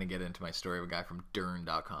 I'm not going to get into my story of a guy from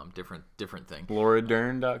Dern.com. Different thing.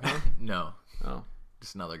 LauraDern.com? No. Oh.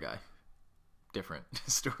 Just another guy. different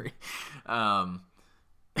story.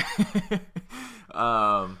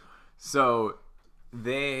 So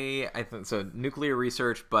nuclear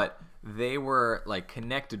research, but they were like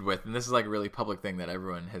connected with, and this is like a really public thing that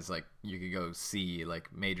everyone has like, you could go see,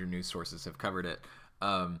 like major news sources have covered it,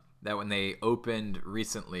 that when they opened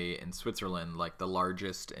recently in Switzerland, like the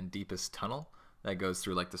largest and deepest tunnel that goes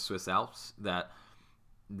through like the Swiss Alps, that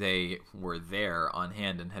they were there on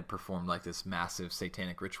hand and had performed like this massive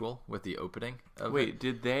satanic ritual with the opening of it.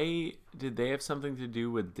 Did they have something to do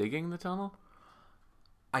with digging the tunnel?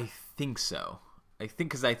 I think so. I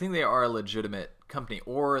think they are a legitimate company,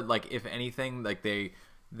 or like if anything, like they're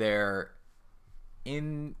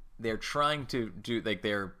trying to do, like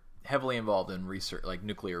they're heavily involved in research, like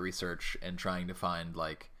nuclear research, and trying to find,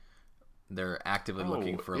 like they're actively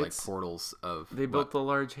looking for like portals of. They built the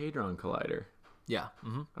Large Hadron Collider. Yeah.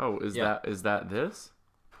 Mm-hmm. Oh, is that this?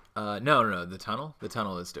 No. The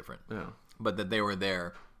tunnel is different. Yeah. But that they were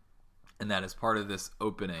there, and that as part of this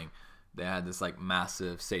opening, they had this like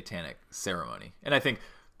massive satanic ceremony. And I think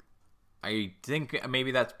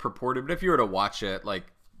maybe that's purported, but if you were to watch it, like,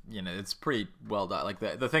 you know, it's pretty well done. Like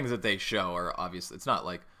the things that they show are obviously,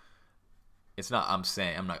 I'm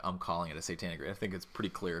calling it a satanic. I think it's pretty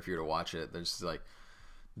clear if you were to watch it. There's like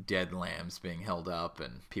dead lambs being held up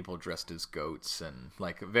and people dressed as goats, and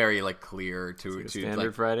like very like clear to standard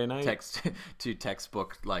like Friday night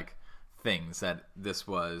textbook like things that this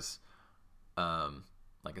was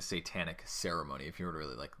like a satanic ceremony if you were to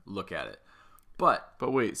really like look at it. But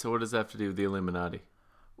wait, so what does that have to do with the Illuminati?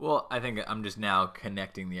 Well, I think I'm just now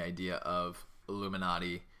connecting the idea of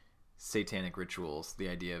Illuminati, satanic rituals, the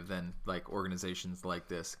idea of then like organizations like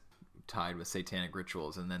this tied with satanic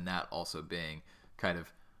rituals, and then that also being kind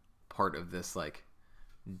of part of this like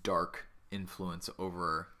dark influence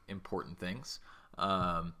over important things.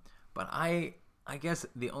 But I guess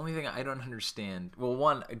the only thing I don't understand, well,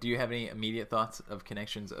 one, do you have any immediate thoughts of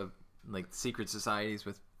connections of like secret societies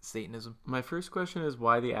with Satanism? My first question is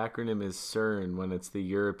why the acronym is CERN when it's the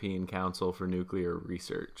European Council for Nuclear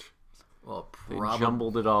Research. Well, they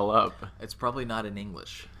jumbled it all up. It's probably not in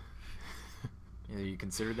English. You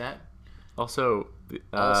considered that? Also,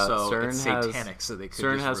 CERN it's satanic, so they could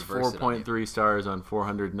CERN just has reverse 4.3 stars on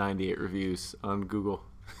 498 reviews on Google.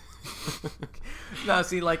 No,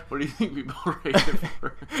 see, like, what do you think people rate it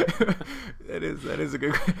for? that is a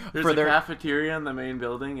good. There's a cafeteria in the main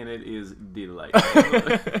building, and it is delightful.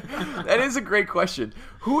 That is a great question.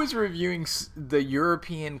 Who is reviewing the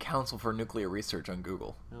European Council for Nuclear Research on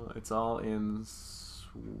Google? Oh, it's all in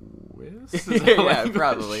Swiss. Yeah,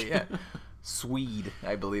 probably. Yeah. Swede,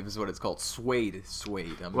 I believe, is what it's called. Swede.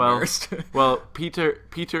 I'm embarrassed. Well, Peter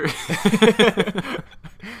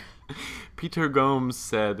Gomes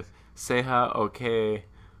said, "Seja okay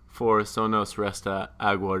for sonos resta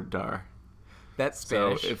aguardar." That's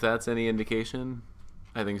Spanish. So if that's any indication,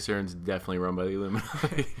 I think CERN's definitely run by the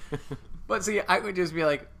Illuminati. But see, I would just be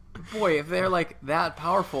like, boy, if they're like that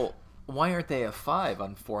powerful, why aren't they a 5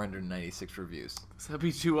 on 496 reviews? That'd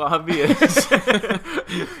be too obvious.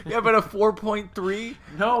 Yeah, but a 4.3?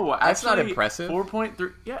 No, that's not impressive.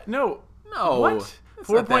 4.3? Yeah, no. What?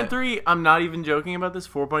 4.3, I'm not even joking about this.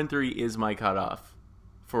 4.3 is my cutoff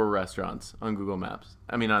for restaurants on Google Maps.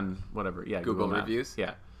 I mean, on whatever. Yeah, Google reviews?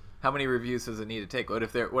 Yeah. How many reviews does it need to take? What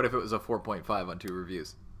if it was a 4.5 on 2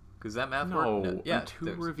 reviews? Because that math work? No. Yeah,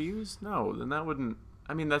 2 reviews? No, then that wouldn't.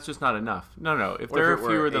 I mean, that's just not enough. No. If there are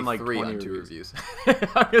fewer than like 3 20 on 2 reviews.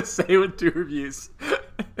 I'm gonna say with 2 reviews.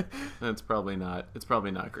 That's probably not. It's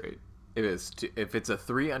probably not great. It is. If it's a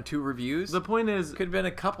 3 on 2 reviews, the point is, could have been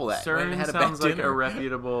a couple that CERN had a sounds bad like dinner. a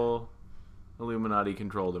reputable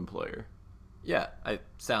Illuminati-controlled employer. Yeah, it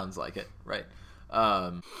sounds like it, right?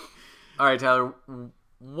 All right, Tyler.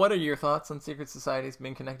 What are your thoughts on secret societies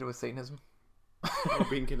being connected with Satanism?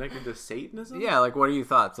 Being connected to Satanism? Yeah, like what are your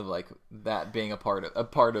thoughts of like that being a part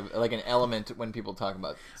of like an element when people talk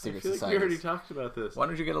about secret societies? Like we already talked about this. Why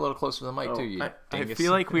don't you get a little closer to the mic too? You I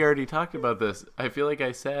feel like we already talked about this. I feel like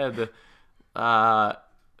I said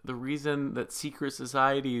the reason that secret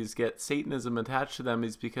societies get Satanism attached to them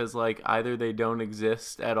is because like either they don't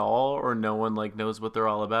exist at all or no one like knows what they're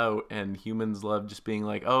all about, and humans love just being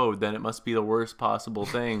like, oh, then it must be the worst possible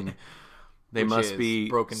thing. They must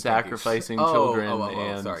be sacrificing children.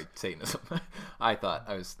 Oh, sorry, Satanism. I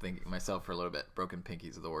was thinking myself for a little bit. Broken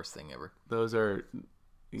pinkies are the worst thing ever. Those are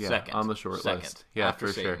second, on the short list. Yeah, after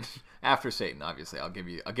for Satan. sure. After Satan, obviously, I'll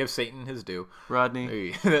give Satan his due.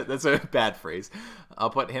 Rodney, that's a bad phrase. I'll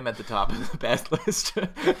put him at the top of the bad list.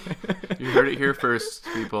 You heard it here first,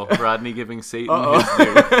 people. Rodney giving Satan his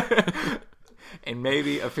due. And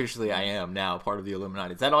maybe officially I am now part of the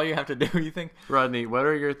Illuminati. Is that all you have to do, you think? Rodney, what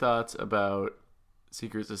are your thoughts about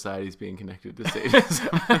secret societies being connected to Satanism.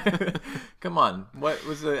 Come on. What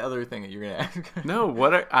was the other thing that you're going to ask? No,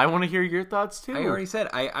 I want to hear your thoughts too. I already said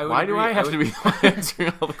I would Why agree. do I have to be the one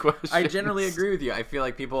answering all the questions? I generally agree with you. I feel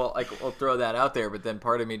like people will throw that out there, but then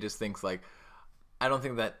part of me just thinks like, I don't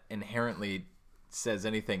think that inherently says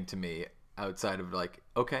anything to me outside of like,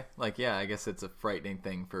 okay, like, yeah, I guess it's a frightening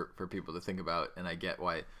thing for people to think about, and I get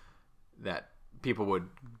why that people would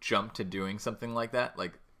jump to doing something like that,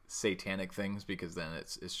 like satanic things, because then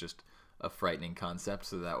it's just a frightening concept.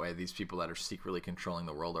 So that way these people that are secretly controlling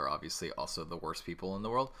the world are obviously also the worst people in the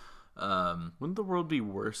world. Wouldn't the world be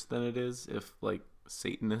worse than it is if like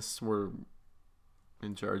Satanists were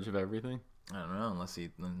in charge of everything? I don't know,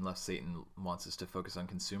 unless Satan wants us to focus on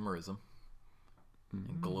consumerism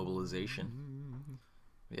and globalization.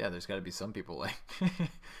 Yeah, there's got to be some people like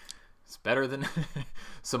it's better than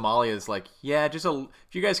Somalia is like, yeah, just if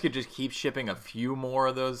you guys could just keep shipping a few more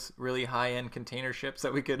of those really high-end container ships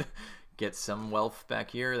that we could get some wealth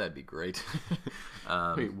back here, that'd be great.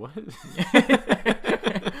 Wait, what?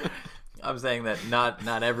 I'm saying that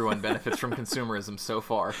not everyone benefits from consumerism so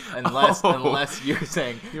far, unless you're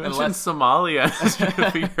saying mentioned Somalia. I was trying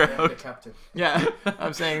to figure out. Captain. Yeah,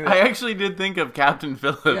 I'm saying that, I actually did think of Captain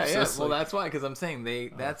Phillips. Yeah. Well, that's why, because I'm saying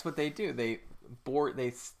that's what they do. They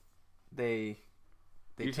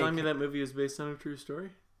You're telling me that movie is based on a true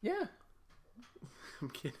story? Yeah. I'm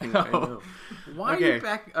kidding. I know. Why are you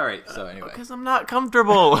back? All right. So anyway, because I'm not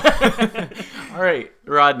comfortable. All right,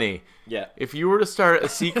 Rodney. Yeah. If you were to start a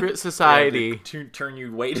secret society, to turn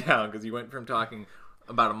you way down because you went from talking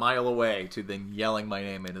about a mile away to then yelling my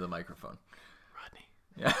name into the microphone. Rodney.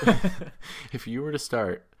 Yeah. If you were to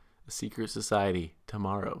start a secret society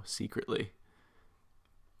tomorrow, secretly,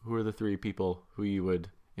 who are the 3 people who you would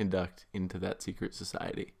induct into that secret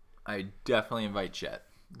society? I definitely invite Chet,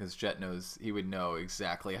 because Chet knows, he would know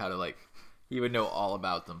exactly how to, he would know all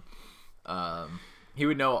about them. He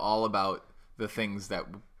would know all about the things that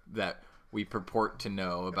we purport to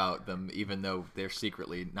know about them, even though they're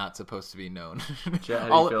secretly not supposed to be known. Chet, how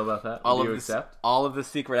do you feel about that? Do you accept? All of the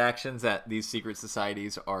secret actions that these secret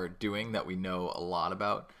societies are doing that we know a lot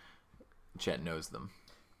about, Chet knows them.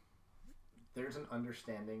 There's an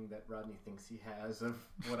understanding that Rodney thinks he has of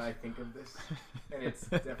what I think of this, and it's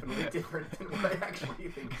definitely different than what I actually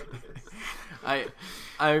think of this.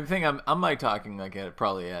 I think I'm like talking like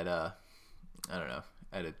probably at a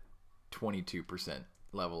 22%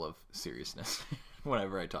 level of seriousness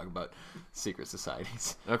whenever I talk about secret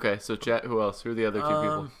societies. Okay, so Chet, who else? Who are the other 2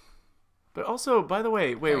 people? But also, by the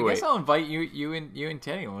way, wait. I guess I'll invite you and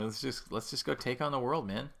Teddy. Let's just go take on the world,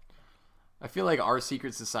 man. I feel like our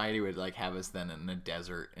secret society would have us then in a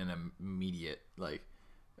desert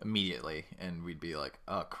immediately, and we'd be like,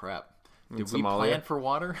 oh crap, did we plan for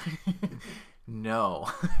water? No.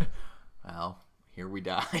 Well, here we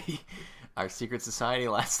die. Our secret society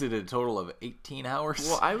lasted a total of 18 hours.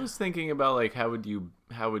 Well, I was thinking about who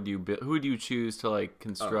would you choose to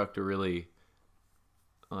construct a really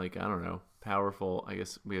I don't know, powerful, I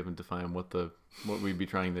guess we haven't defined what we'd be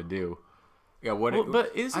trying to do. Yeah,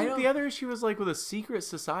 but isn't the other issue is with a secret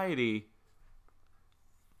society,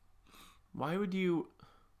 why would you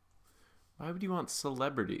want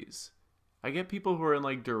celebrities? I get people who are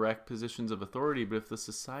in direct positions of authority, but if the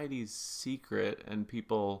society's secret and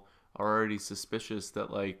people are already suspicious that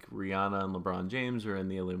Rihanna and LeBron James are in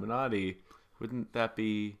the Illuminati, wouldn't that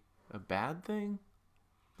be a bad thing?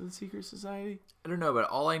 The secret society? I don't know, but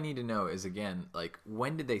all I need to know is, again,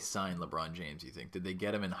 when did they sign LeBron James, you think? Did they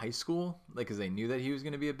get him in high school? Because they knew that he was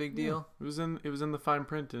going to be a big deal? Yeah. It was in the fine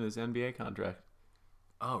print in his NBA contract.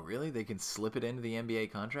 Oh, really? They can slip it into the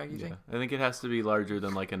NBA contract, you think? I think it has to be larger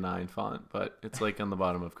than a 9 font, but it's on the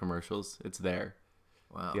bottom of commercials. It's there.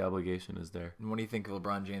 Wow. The obligation is there. And what do you think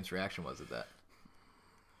LeBron James' reaction was at that?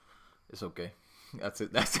 It's okay. That's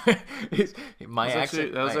it. That's my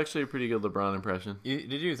accent. That was actually a pretty good LeBron impression.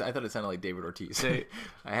 Did you? I thought it sounded like David Ortiz. I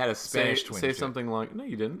had a Spanish twinge. Say something long. No,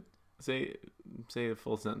 you didn't. Say a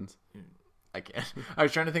full sentence. I can't. I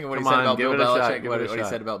was trying to think of what he said about Bill Belichick. What he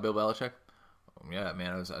said about Bill Belichick. Yeah,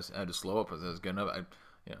 man. I had to slow up. I was good enough.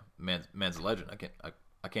 Man's a legend.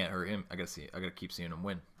 I can't hurt him. I gotta keep seeing him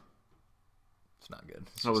win. It's not good.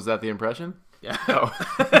 Was that the impression? Yeah. Oh.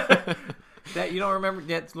 That you don't remember?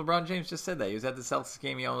 Yeah, LeBron James just said that. He was at the Celtics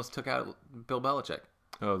game. He almost took out Bill Belichick.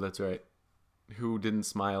 Oh, that's right. Who didn't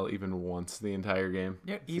smile even once the entire game?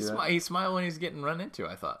 Yeah, he smiled when he was getting run into.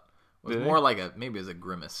 I thought it was more like maybe it was a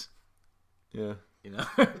grimace. Yeah,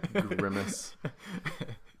 grimace.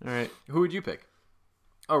 All right, who would you pick?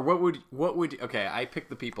 Or what would? Okay, I picked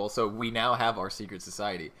the people. So we now have our secret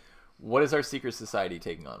society. What is our secret society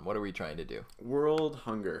taking on? What are we trying to do? World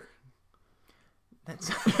hunger.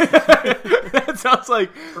 That sounds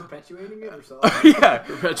like perpetuating it yourself. Yeah,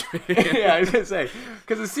 Perpetuating it. yeah. I was gonna say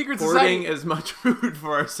because the secret Hoarding society. as much food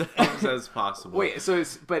for ourselves as possible. Wait, so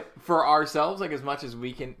but for ourselves, like as much as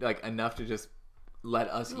we can, like enough to just let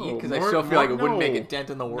us eat, because I still feel like it wouldn't make a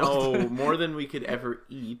dent in the world. No, more than we could ever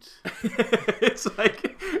eat. It's like,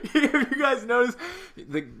 if you guys notice,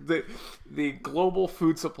 the global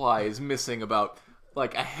food supply is missing about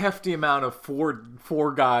like a hefty amount of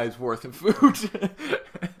four guys worth of food.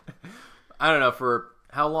 I don't know for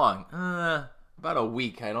how long. About a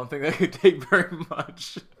week. I don't think that could take very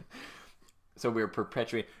much. So we're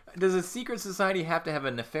perpetuating. Does a secret society have to have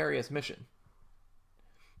a nefarious mission?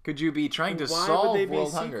 Could you be trying to solve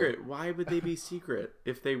world hunger? Why would they be secret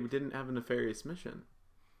if they didn't have a nefarious mission?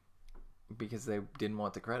 Because they didn't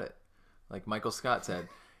want the credit. Like Michael Scott said,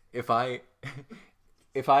 if I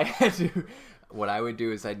had to, what I would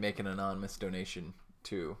do is I'd make an anonymous donation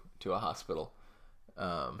to a hospital.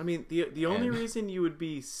 I mean, the only reason you would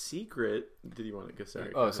be secret. Did you want to go?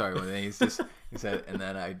 Sorry. Oh, sorry. Well, then he said, and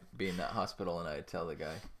then I'd be in that hospital and I'd tell the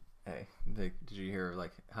guy, "Hey, did you hear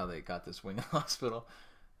like how they got this wing of the hospital?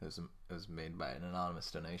 It was made by an anonymous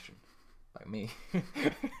donation by me."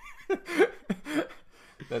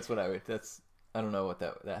 That's what I would. I don't know what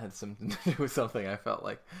that had something to do with something. I felt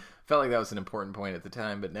like that was an important point at the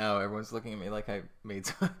time, but now everyone's looking at me like I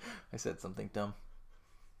said something dumb.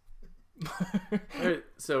 All right,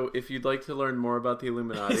 so if you'd like to learn more about the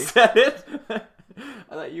Illuminati, Is that it?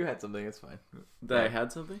 I thought you had something. It's fine. that I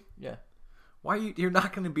had something. Yeah. Why you're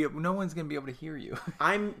not going to be? No one's going to be able to hear you.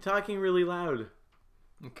 I'm talking really loud.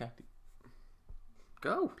 Okay.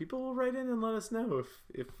 Go. People will write in and let us know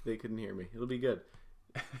if they couldn't hear me. It'll be good.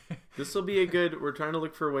 This will be a good. We're trying to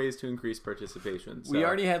look for ways to increase participation. So we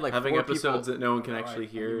already had like having 4 episodes people. that no one can actually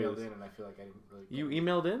hear. I emailed in and I feel like I didn't really. You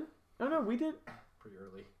emailed in? Oh no, we did. Pretty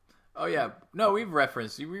early. Oh yeah, no, we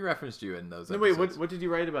referenced you in those. No, episodes. wait, what did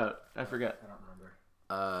you write about? I forget. I don't remember.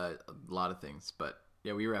 A lot of things, but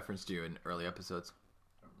yeah, we referenced you in early episodes.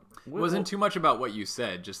 I don't remember. It wasn't too much about what you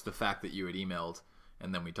said, just the fact that you had emailed,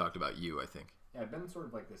 and then we talked about you. I think. Yeah, I've been sort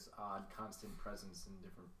of like this odd, constant presence in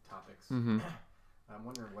different topics. Mm-hmm. I'm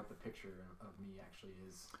wondering what the picture of me actually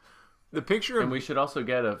is. The picture of And we should also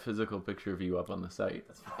get a physical picture of you up on the site.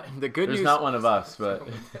 That's fine. the good There's news. not one of us, but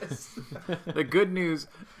The good news.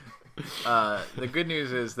 The good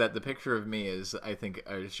news is that the picture of me is, I think,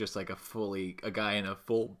 is just like a guy in a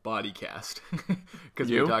full body cast. Because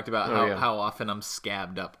we You? talked about Oh, how often I'm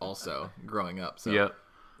scabbed up also growing up. So yeah.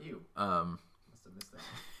 Ew. Must have missed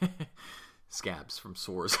that. scabs from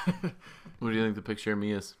sores. What do you think the picture of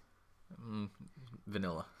me is?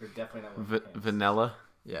 Vanilla. You're definitely not wearing pants. Vanilla.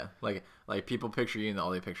 Yeah, like people picture you and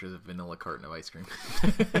all they picture is a vanilla carton of ice cream.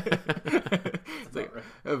 It's like right.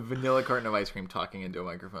 a vanilla carton of ice cream talking into a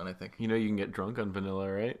microphone, I think. You know you can get drunk on vanilla,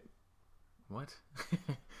 right? What?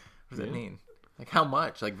 What does that Yeah. mean? Like how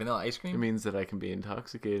much? Like vanilla ice It cream? means that I can be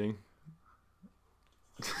intoxicating.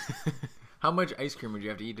 How much ice cream would you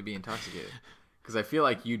have to eat to be intoxicated? Because I feel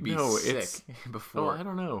like you'd be sick Oh, before. I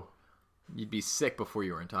don't know. You'd be sick before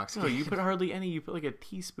you were No, intoxicated. you put hardly any. You put like a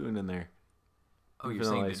teaspoon in there. Oh, you're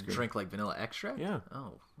vanilla saying ice to cream. drink like vanilla extract? Yeah.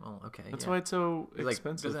 Oh, well, okay. That's yeah. why it's so It, like,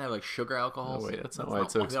 expensive. doesn't have like sugar alcohol. No, wait, that's not why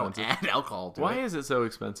it's so They expensive. don't add alcohol to it. Why is it so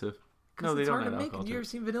expensive? No, they it's don't hard add to make. alcohol. You to ever it.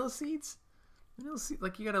 seen vanilla seeds? Vanilla seeds,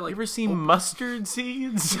 like you gotta like. You ever seen mustard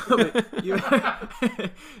seeds?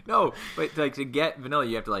 No, but like to get vanilla,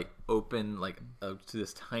 you have to like open like to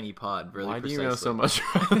this tiny pod really Why do precisely. you know so much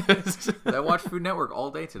about this? I watched Food Network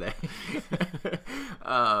all day today.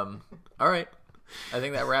 All right. I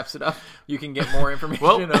think that wraps it up. You can get more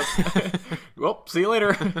information. Well, see you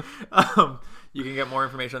later. You can get more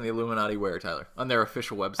information on the Illuminati where, Tyler? On their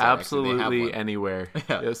official website. Absolutely Actually, they have one, anywhere.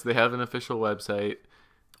 Yeah. Yes, they have an official website.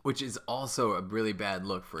 which is also a really bad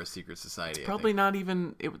look for a secret society. Probably not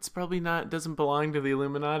even. It's probably not. Doesn't belong to the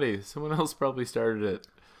Illuminati. Someone else probably started it.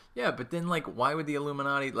 Yeah, but then like, why would the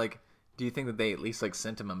Illuminati like? Do you think that they at least like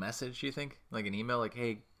sent him a message? Do you think like an email like,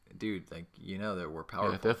 hey, dude, like you know that we're Yeah,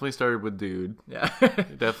 powerful. it definitely started with dude. Yeah.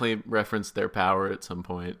 It definitely referenced their power at some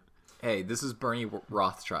point. Hey, this is Bernie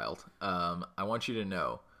Rothschild. I want you to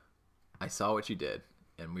know, I saw what you did,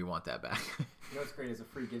 and we want that back. You know what's great? As a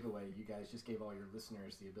free giveaway, you guys just gave all your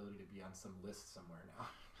listeners the ability to be on some list somewhere now.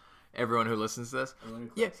 Everyone who listens to this. Everyone who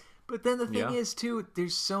Yeah, clicks. but then the thing Yeah. is too,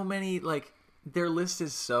 there's so many like their list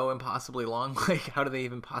is so impossibly long. Like, how do they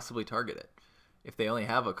even possibly target it if they only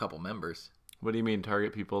have a couple members? What do you mean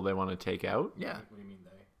target people they want to take out? Yeah, What do you mean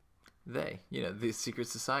they? the secret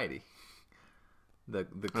society. The Are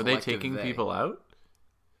they collective taking they. people out?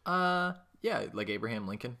 Yeah, like Abraham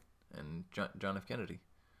Lincoln and John F. Kennedy.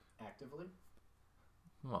 Actively?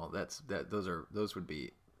 Well, those would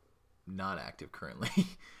be not active currently.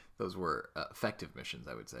 Those were effective missions,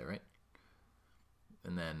 I would say, right?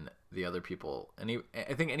 And then the other people,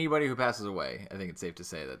 I think anybody who passes away, I think it's safe to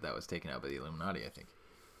say that was taken out by the Illuminati. I think.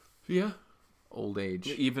 Yeah. Old age,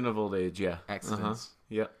 even of old age, yeah. Accidents.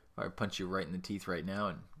 Yeah. If I punch you right in the teeth right now,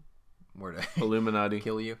 and were to Illuminati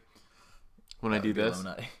kill you when I do this.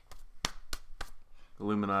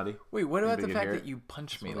 Illuminati. Wait, what about the fact that you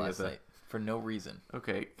punched me last night for no reason?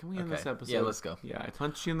 Okay, can we end this episode? Yeah, let's go. Yeah, I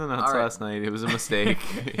punched you in the nuts last night. It was a mistake.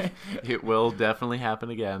 It will definitely happen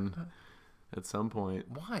again at some point.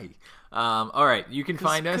 Why? All right, you can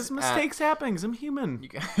find us. Because mistakes happen. 'Cause I'm human.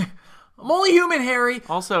 I'm only human, Harry.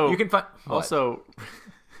 Also, you can find. Also,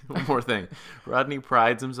 one more thing. Rodney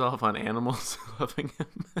prides himself on animals loving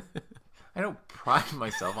him. I don't pride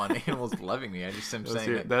myself on animals loving me. I just am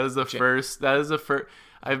saying that is the first.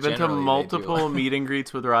 I've been to multiple meet and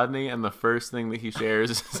greets with Rodney, and the first thing that he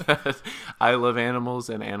shares is that I love animals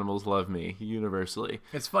and animals love me universally.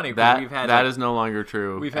 It's funny that is no longer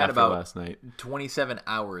true. We've had about last night 27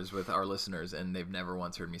 hours with our listeners, and they've never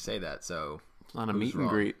once heard me say that. So it's not a meet and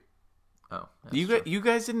greet. Oh, you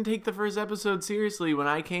guys didn't take the first episode seriously when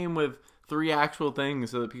I came with 3 actual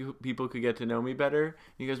things so that people could get to know me better.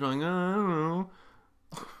 You guys were like, I don't know.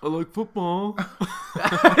 I like football.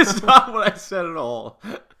 That's not what I said at all.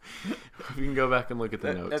 We can go back and look at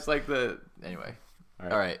the notes. That's like anyway.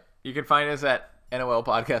 All right. You can find us at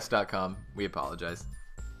NOLpodcast.com. We apologize.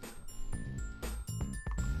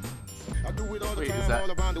 I do it all the time,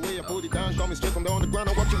 all around the way. I put it down, coming straight from the underground.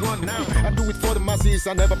 I what you want now. I do it for the masses.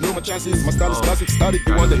 I never blew my chances. My style is classic, started.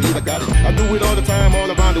 You want the heat, I got it. I do it all the time,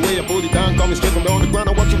 all around the way. I put it down, coming straight from the underground.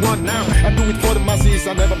 I what you want now. I do it for the masses.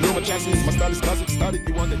 I never blew my chances. My style is classic, started.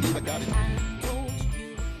 You want the heat, I got it.